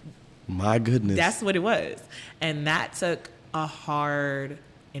 my goodness. That's what it was. And that took a hard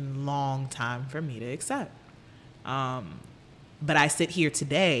and long time for me to accept. But I sit here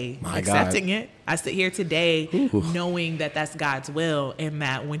today accepting it. I sit here today knowing that that's God's will, and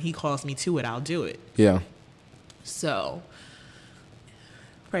that when he calls me to it, I'll do it. Yeah. So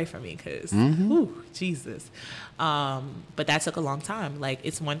pray for me, because Jesus. But that took a long time. Like,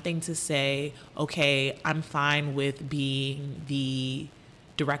 it's one thing to say, okay, I'm fine with being the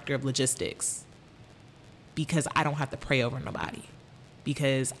director of logistics because I don't have to pray over nobody,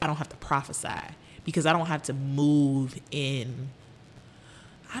 because I don't have to prophesy, because I don't have to move in.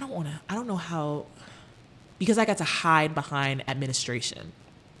 I don't know how, because I got to hide behind administration.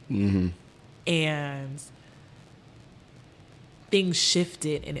 And things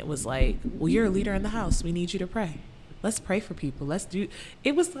shifted, and it was like, well, you're a leader in the house. We need you to pray. Let's pray for people.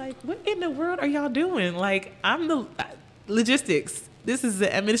 It was like, what in the world are y'all doing? Like, I'm the logistics. This is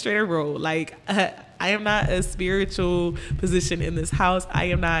the administrator role. Like, I am not a spiritual position in this house. I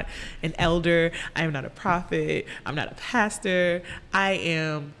am not an elder. I am not a prophet. I'm not a pastor. I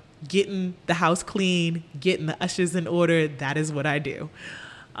am getting the house clean, getting the ushers in order. That is what I do.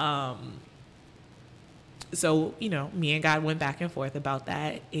 So, me and God went back and forth about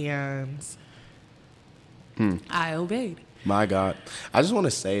that, and I obeyed. My God. I just want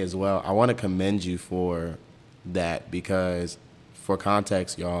to say as well, I want to commend you for that, because for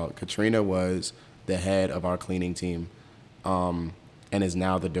context, y'all, Katrina was the head of our cleaning team, and is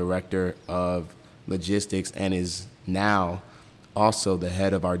now the director of logistics, and is now also the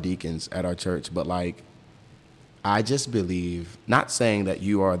head of our deacons at our church. But like, I just believe, not saying that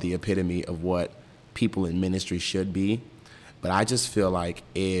you are the epitome of what people in ministry should be, but I just feel like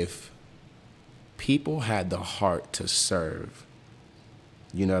if people had the heart to serve,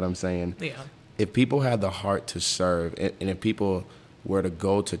 you know what I'm saying? Yeah. If people had the heart to serve, and if people were to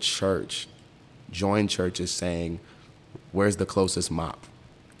go to church, join churches saying, where's the closest mop?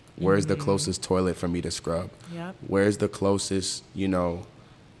 Where's the closest toilet for me to scrub? Yep. Where's the closest,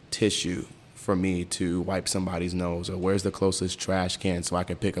 tissue for me to wipe somebody's nose? Or where's the closest trash can so I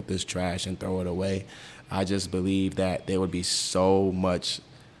can pick up this trash and throw it away? I just believe that there would be such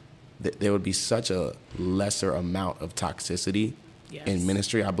a lesser amount of toxicity in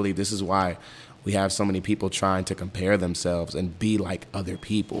ministry. I believe this is why we have so many people trying to compare themselves and be like other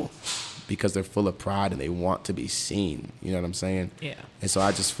people, because they're full of pride and they want to be seen. You know what I'm saying? Yeah. And so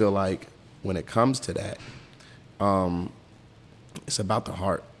I just feel like when it comes to that, it's about the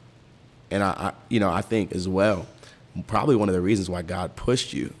heart. And I think as well, probably one of the reasons why God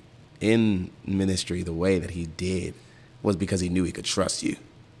pushed you in ministry the way that he did was because he knew he could trust you.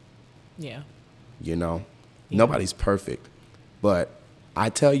 Yeah. Nobody's perfect, but I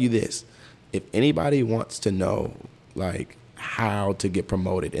tell you this, if anybody wants to know, like, how to get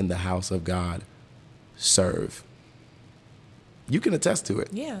promoted in the house of God, serve. You can attest to it.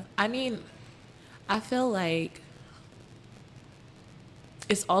 Yeah. I mean, I feel like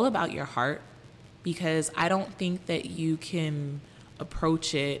it's all about your heart, because I don't think that you can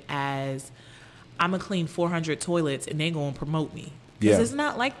approach it as, I'm going to clean 400 toilets and they're going to promote me. Because it's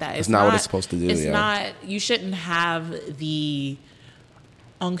not like that. It's not what it's supposed to do. It's not, you shouldn't have the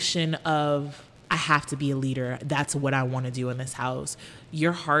unction of, I have to be a leader. That's what I want to do in this house.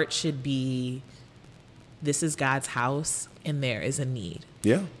 Your heart should be, this is God's house and there is a need.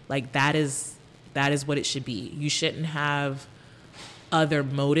 Yeah. Like that is what it should be. You shouldn't have other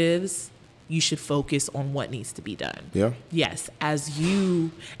motives. You should focus on what needs to be done. Yeah. Yes.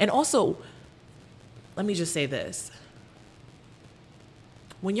 And also, let me just say this.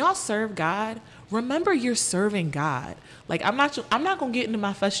 When y'all serve God, remember you're serving God. Like, I'm not going to get into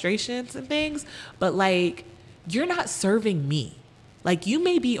my frustrations and things, but like, you're not serving me. Like, you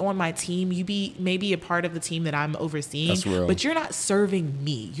may be on my team, may be a part of the team that I'm overseeing, That's real. but you're not serving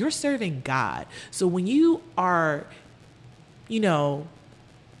me. You're serving God. So when you are,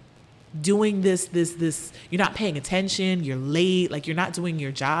 doing this, you're not paying attention, you're late, like you're not doing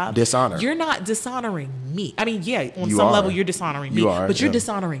your job. Dishonor. You're not dishonoring me. I mean, yeah, on You some are. level you're dishonoring me, You are, but you're yeah.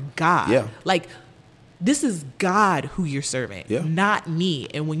 dishonoring God. Yeah. Like, this is God who you're serving, Yeah. not me.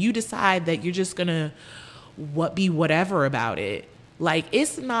 And when you decide that you're just gonna be whatever about it, like,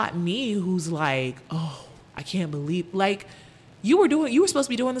 it's not me who's like, oh, I can't believe, like, you were supposed to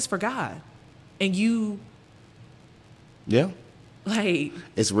be doing this for God. And you, Yeah. like,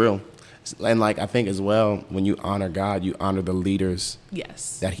 It's real. And like, I think as well, when you honor God, you honor the leaders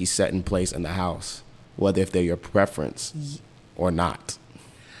yes. that he set in place in the house, whether if they're your preference or not.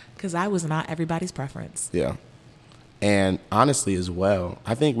 Because I was not everybody's preference. Yeah. And honestly as well,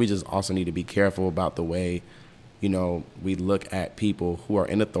 I think we just also need to be careful about the way, we look at people who are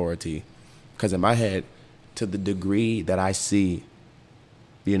in authority. Because in my head, to the degree that I see,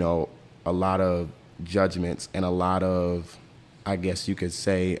 a lot of judgments and a lot of, I guess you could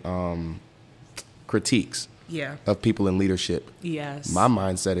say, critiques Yeah. of people in leadership. Yes. My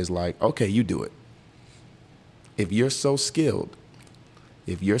mindset is like, okay, you do it. If you're so skilled,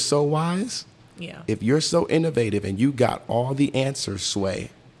 if you're so wise, Yeah. if you're so innovative and you got all the answers,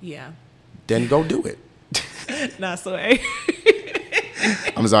 Sway, Yeah. then go do it. Not so.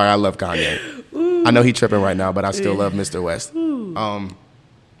 I'm sorry, I love Kanye. Ooh. I know he tripping right now, but I still love Mr. West.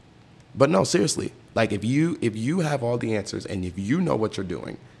 But no, seriously, like if you have all the answers and if you know what you're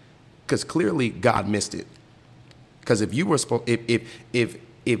doing, because clearly God missed it. Because if you were supposed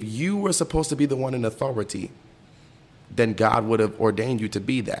to be the one in authority, then God would have ordained you to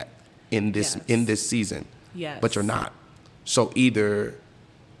be that in this season. Yes. But you're not. So either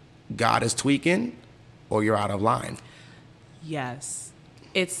God is tweaking or you're out of line. Yes.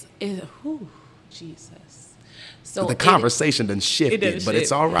 Jesus. So The conversation done shifted, but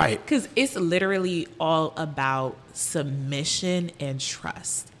it's all right. Because it's literally all about submission and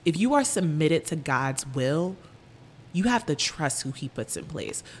trust. If you are submitted to God's will, you have to trust who he puts in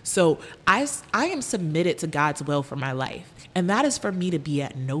place. So I am submitted to God's will for my life, and that is for me to be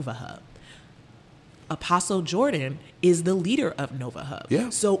at Nova Hub. Apostle Jordan is the leader of Nova Hub. Yeah.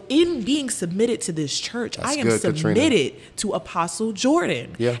 So in being submitted to this church, That's I am good, submitted to Apostle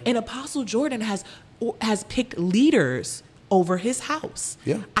Jordan. Yeah. And Apostle Jordan has picked leaders over his house.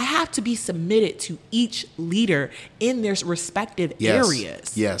 Yeah. I have to be submitted to each leader in their respective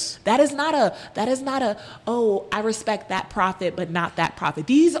areas. Yes. That is not a, oh, I respect that prophet, but not that prophet.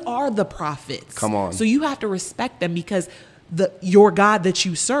 These are the prophets. Come on. So you have to respect them because your God that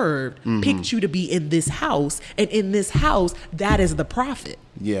you served picked you to be in this house, and in this house, that is the prophet.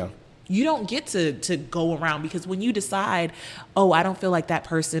 Yeah. You don't get to go around, because when you decide, oh, I don't feel like that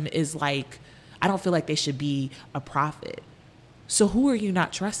person is like, I don't feel like they should be a prophet. So who are you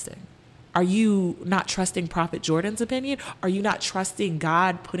not trusting? Are you not trusting Prophet Jordan's opinion? Are you not trusting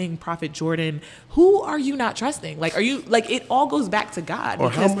God putting Prophet Jordan? Who are you not trusting? Like, are you, like, it all goes back to God. Or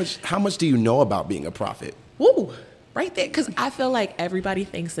how much do you know about being a prophet? Woo, right there. Because I feel like everybody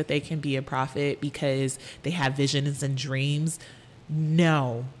thinks that they can be a prophet because they have visions and dreams.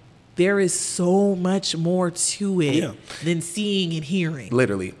 No, there is so much more to it than seeing and hearing.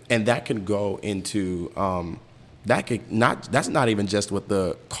 Literally. And that can go into, that's not even just with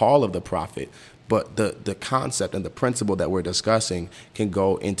the call of the prophet, but the concept and the principle that we're discussing can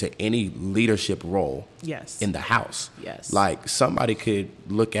go into any leadership role Yes. in the house. Yes. Like somebody could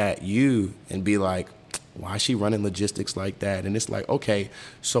look at you and be like, why is she running logistics like that? And it's like, okay,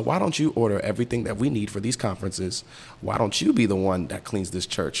 so why don't you order everything that we need for these conferences? Why don't you be the one that cleans this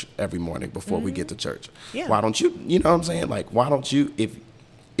church every morning before we get to church? Yeah. Why don't you, you know what I'm saying? Like, why don't you,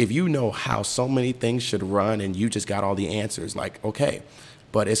 if you know how so many things should run and you just got all the answers, like, okay.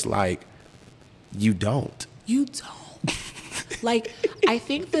 But it's like, you don't. You don't. Like, I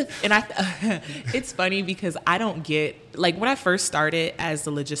think that, and it's funny because I don't get, like, when I first started as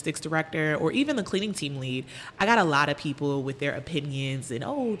the logistics director or even the cleaning team lead, I got a lot of people with their opinions and,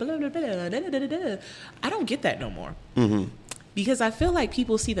 blah, blah, blah, blah, blah, blah, blah. I don't get that no more. Mm-hmm. Because I feel like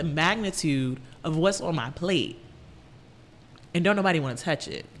people see the magnitude of what's on my plate and don't nobody want to touch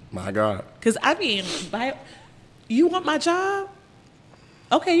it. My God. Because, I mean, you want my job?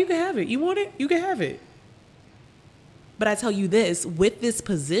 Okay, you can have it. You want it? You can have it. But I tell you this, with this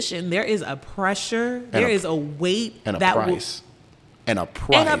position, there is a pressure, there is a weight and a that price. And a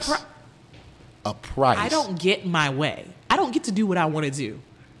price. A price. I don't get my way. I don't get to do what I want to do.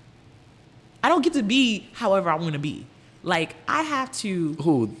 I don't get to be however I want to be. Like, I have to.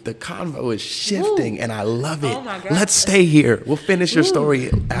 Ooh, the convo is shifting, and I love it. Oh my God. Let's stay here. We'll finish your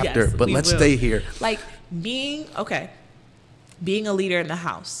story after, Yes, but we let's will. stay here. Like, being a leader in the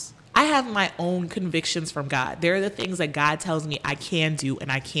house. I have my own convictions from God. There are the things that God tells me I can do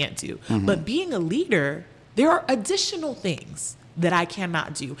and I can't do. Mm-hmm. But being a leader, there are additional things that I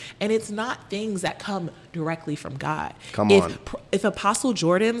cannot do. And it's not things that come directly from God. Come on. If Apostle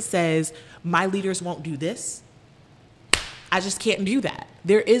Jordan says, my leaders won't do this, I just can't do that.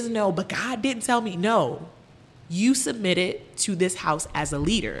 There is no, but God didn't tell me. No. You submitted to this house as a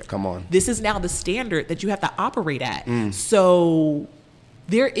leader. Come on. This is now the standard that you have to operate at. So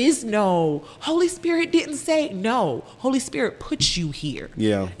there is no, Holy Spirit didn't say. No. Holy Spirit puts you here.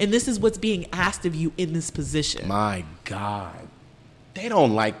 Yeah. And this is what's being asked of you in this position. My God. They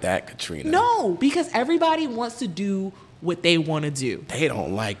don't like that, Katrina. No, because everybody wants to do what they want to do. They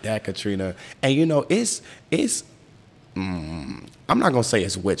don't like that, Katrina. And you know, I'm not going to say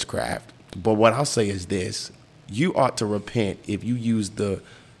it's witchcraft, but what I'll say is this. You ought to repent if you use the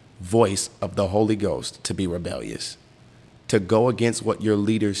voice of the Holy Ghost to be rebellious, to go against what your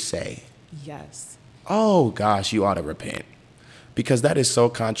leaders say. Yes. Oh, gosh, you ought to repent, because that is so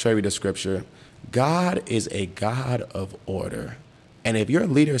contrary to Scripture. God is a God of order. And if your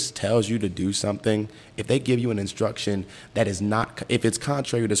leaders tells you to do something, if they give you an instruction that is not, if it's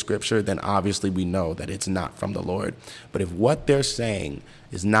contrary to Scripture, then obviously we know that it's not from the Lord. But if what they're saying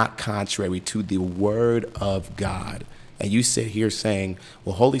is not contrary to the word of God, and you sit here saying,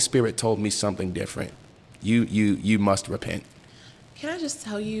 well, Holy Spirit told me something different, you must repent. Can I just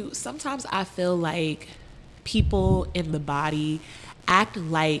tell you, sometimes I feel like people in the body act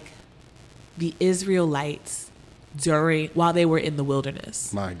like the Israelites while they were in the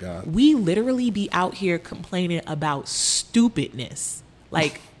wilderness. My God. We literally be out here complaining about stupidness.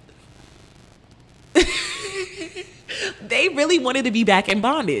 Like, they really wanted to be back in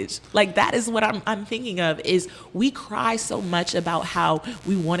bondage. Like, that is what I'm thinking of, is we cry so much about how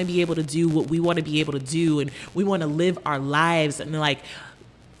we want to be able to do what we want to be able to do, and we want to live our lives, and like,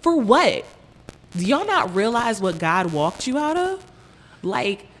 for what? Do y'all not realize what God walked you out of?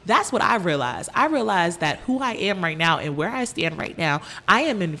 Like, that's what I realized. I realized that who I am right now and where I stand right now, I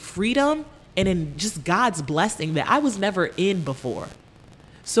am in freedom and in just God's blessing that I was never in before.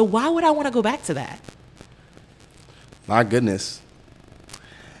 So why would I want to go back to that? My goodness.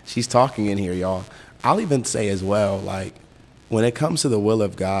 She's talking in here, y'all. I'll even say as well, like, when it comes to the will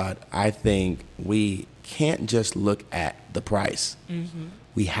of God, I think we can't just look at the price. Mm-hmm.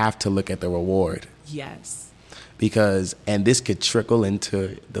 We have to look at the reward. Yes. Because, and this could trickle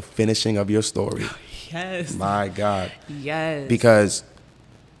into the finishing of your story. Yes. My God. Yes. Because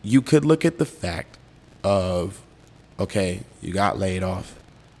you could look at the fact of, okay, you got laid off.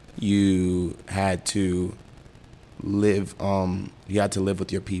 You had to live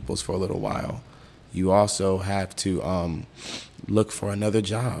with your peoples for a little while. You also have to look for another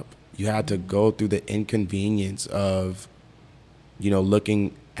job. You had to go through the inconvenience of,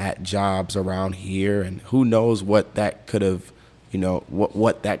 looking at jobs around here, and who knows what that could have,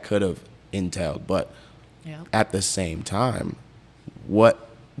 what that could have entailed. But at the same time, what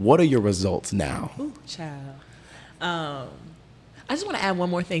are your results now? Ooh, child. I just want to add one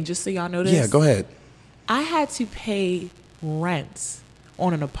more thing, just so y'all know this. Yeah, go ahead. I had to pay rent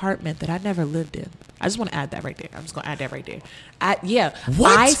on an apartment that I never lived in. I just want to add that right there. I'm just going to add that right there.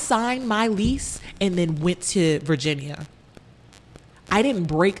 What? I signed my lease and then went to Virginia. I didn't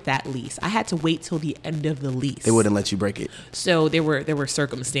break that lease. I had to wait till the end of the lease. They wouldn't let you break it. So there were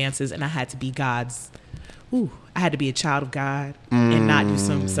circumstances, and I had to be God's I had to be a child of God and not do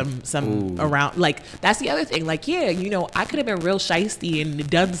some around. Like, that's the other thing. Like, yeah, you know, I could have been real shiesty and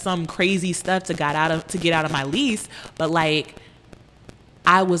done some crazy stuff to get out of my lease, but like,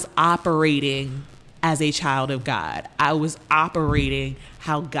 I was operating as a child of God. I was operating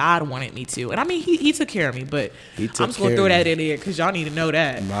how God wanted me to. And I mean, he took care of me, but I'm just going to throw that in there because y'all need to know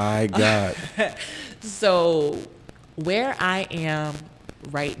that. My God. So where I am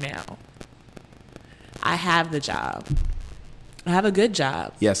right now, I have the job. I have a good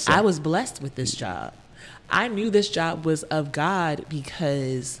job. Yes, sir. I was blessed with this job. I knew this job was of God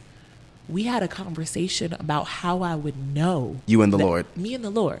because we had a conversation about how I would know. You and the Lord. Me and the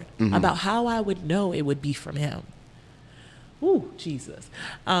Lord. Mm-hmm. About how I would know it would be from him. Ooh, Jesus.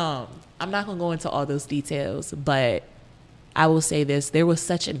 I'm not going to go into all those details, but I will say this. There was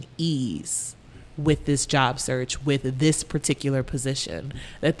such an ease with this job search, with this particular position,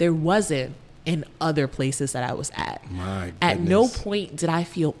 that there wasn't in other places that I was at. My goodness. At no point did I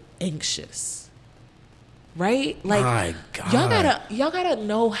feel anxious. Right? Like, my God. y'all gotta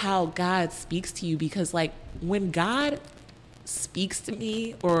know how God speaks to you, because like when God speaks to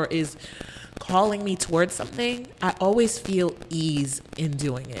me or is calling me towards something, I always feel ease in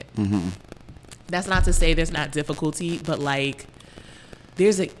doing it. Mm-hmm. That's not to say there's not difficulty, but like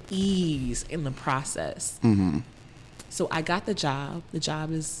there's an ease in the process. Mm-hmm. So I got the job. The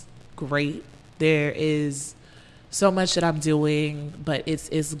job is great. There is so much that I'm doing, but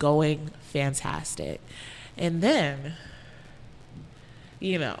it's going fantastic. And then,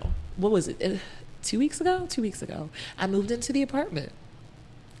 you know, what was it? 2 weeks ago? 2 weeks ago, I moved into the apartment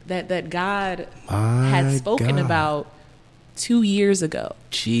that God had spoken about 2 years ago.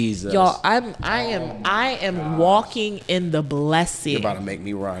 Jesus. Y'all, I am walking in the blessing. You're about to make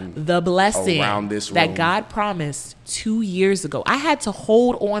me run. The blessing around this room that God promised 2 years ago. I had to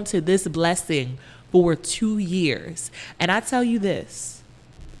hold on to this blessing for 2 years. And I tell you this,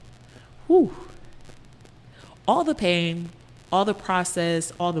 whew, all the pain, all the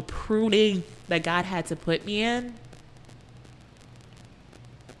process, all the pruning that God had to put me in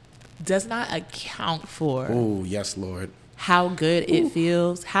does not account for. Oh, yes, Lord. How good it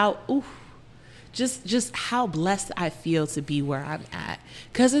feels, just how blessed I feel to be where I'm at.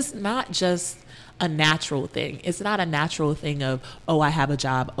 Because it's not just a natural thing. It's not a natural thing of, oh, I have a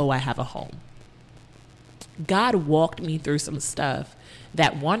job, oh, I have a home. God walked me through some stuff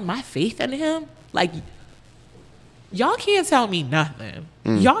that won my faith in him. Like, y'all can't tell me nothing.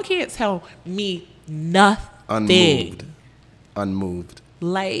 Y'all can't tell me nothing. Unmoved.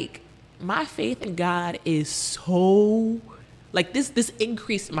 Like, my faith in God is so, like, this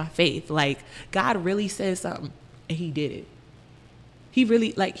increased my faith. Like, God really said something and he did it. He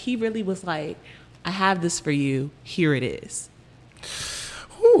really was like, I have this for you. Here it is.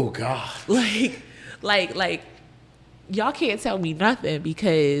 Oh, God. Like, y'all can't tell me nothing,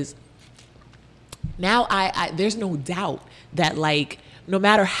 because now I there's no doubt that, like, no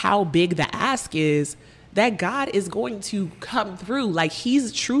matter how big the ask is, that God is going to come through. Like,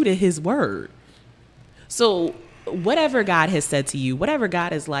 he's true to his word. So whatever God has said to you, whatever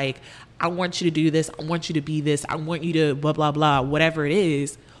God is like, I want you to do this, I want you to be this, I want you to blah, blah, blah, whatever it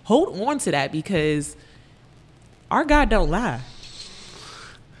is, hold on to that, because our God don't lie.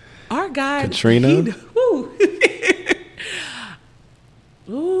 Our God. Katrina?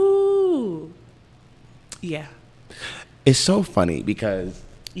 Ooh. Yeah. It's so funny because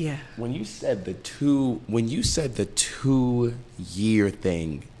yeah, when you said the 2 year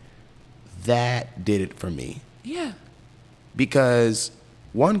thing, that did it for me. Yeah. Because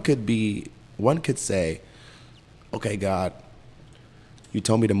one could say, okay, God, you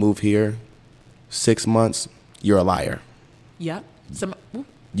told me to move here 6 months, you're a liar. Yep.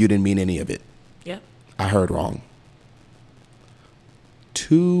 You didn't mean any of it. Yep. I heard wrong.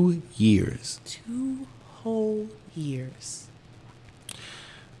 2 years. 2 whole years.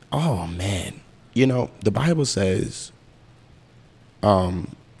 Oh, man. You know, the Bible says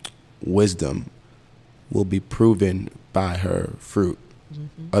wisdom will be proven by her fruit.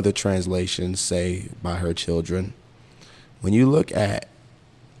 Mm-hmm. Other translations say by her children. When you look at,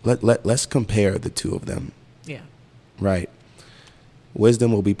 let's compare the two of them. Yeah. Right.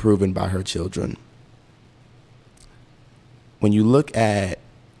 Wisdom will be proven by her children. When you look at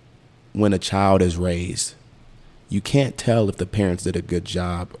when a child is raised, you can't tell if the parents did a good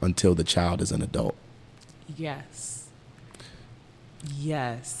job until the child is an adult. Yes.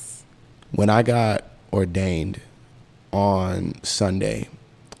 Yes. When I got ordained on Sunday,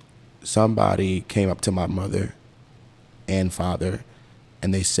 somebody came up to my mother and father,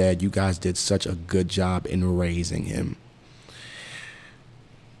 and they said, you guys did such a good job in raising him.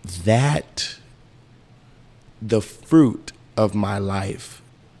 That the fruit of my life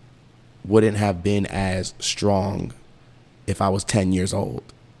wouldn't have been as strong if I was 10 years old.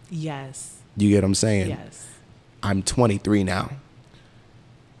 Yes. You get what I'm saying? Yes. I'm 23 now.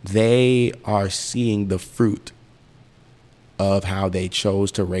 They are seeing the fruit of how they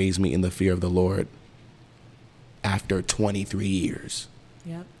chose to raise me in the fear of the Lord after 23 years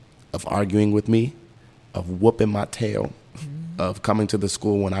Yep. of arguing with me, of whooping my tail, of coming to the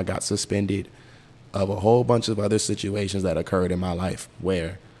school when I got suspended, of a whole bunch of other situations that occurred in my life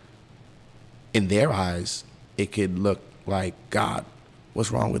where in their eyes, it could look like, God,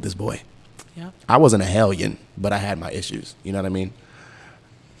 what's wrong with this boy? Yep. I wasn't a hellion, but I had my issues. You know what I mean?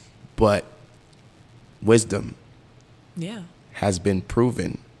 But wisdom Yeah. has been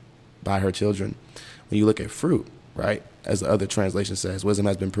proven by her children. When you look at fruit, right? As the other translation says, wisdom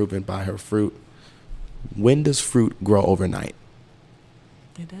has been proven by her fruit. When does fruit grow overnight?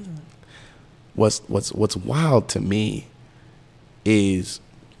 It doesn't. What's wild to me is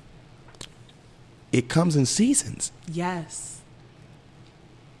it comes in seasons. Yes.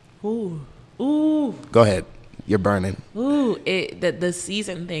 Ooh. Ooh. Go ahead. You're burning. Ooh. The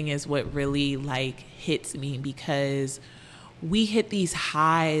season thing is what really like hits me, because we hit these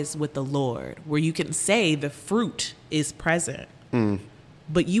highs with the Lord where you can say the fruit is present,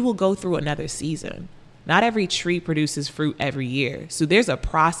 but you will go through another season. Not every tree produces fruit every year. So there's a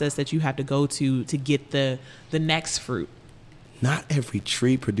process that you have to go to get the next fruit. Not every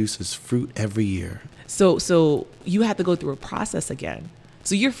tree produces fruit every year. So you have to go through a process again.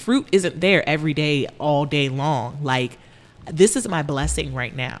 So your fruit isn't there every day, all day long. Like, this is my blessing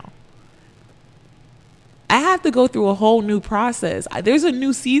right now. I have to go through a whole new process. There's a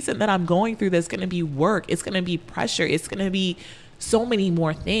new season that I'm going through that's going to be work. It's going to be pressure. It's going to be so many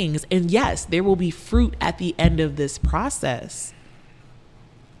more things. And yes, there will be fruit at the end of this process.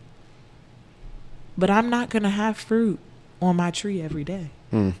 But I'm not going to have fruit on my tree every day.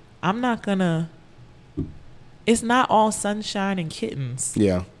 I'm not going to. It's not all sunshine and kittens.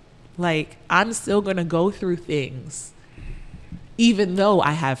 Yeah. Like, I'm still going to go through things, even though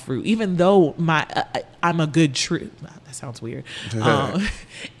I have fruit, even though I'm a good tree. That sounds weird.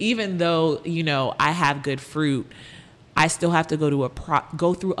 Even though, I have good fruit, I still have to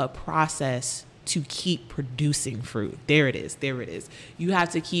go through a process to keep producing fruit. There it is. You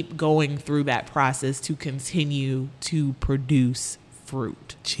have to keep going through that process to continue to produce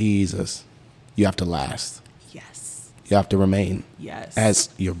fruit. Jesus. You have to last. Yes. You have to remain. Yes. As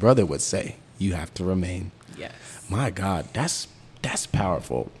your brother would say, you have to remain. Yes. My God, that's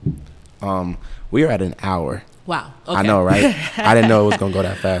powerful. We are at an hour. Wow. Okay. I know, right? I didn't know it was going to go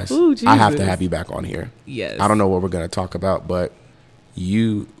that fast. Ooh, I have to Jesus. have you back on here. Yes. I don't know what we're going to talk about, but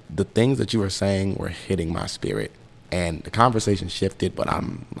the things that you were saying were hitting my spirit. And the conversation shifted, but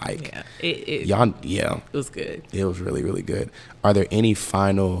I'm like, It was good. It was really, really good. Are there any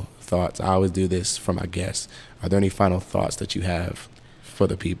final thoughts? I always do this for my guests. Are there any final thoughts that you have for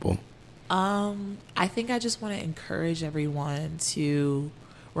the people? I think I just want to encourage everyone to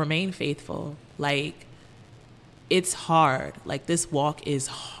remain faithful. Like, it's hard. Like, this walk is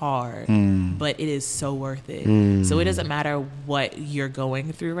hard, but it is so worth it. So it doesn't matter what you're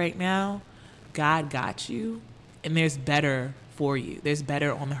going through right now. God got you, and there's better for you. There's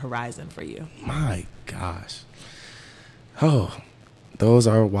better on the horizon for you. My gosh. Oh, those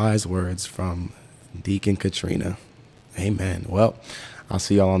are wise words from Deacon Katrina. Amen. Well, I'll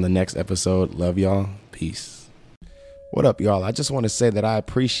see y'all on the next episode. Love y'all. Peace. What up, y'all? I just want to say that I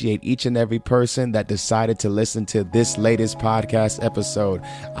appreciate each and every person that decided to listen to this latest podcast episode.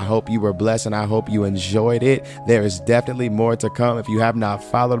 I hope you were blessed and I hope you enjoyed it. There is definitely more to come. If you have not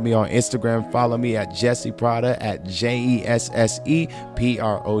followed me on Instagram, follow me at Jesse Prada, at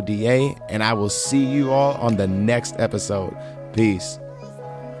JESSEPRODA. And I will see you all on the next episode. Peace.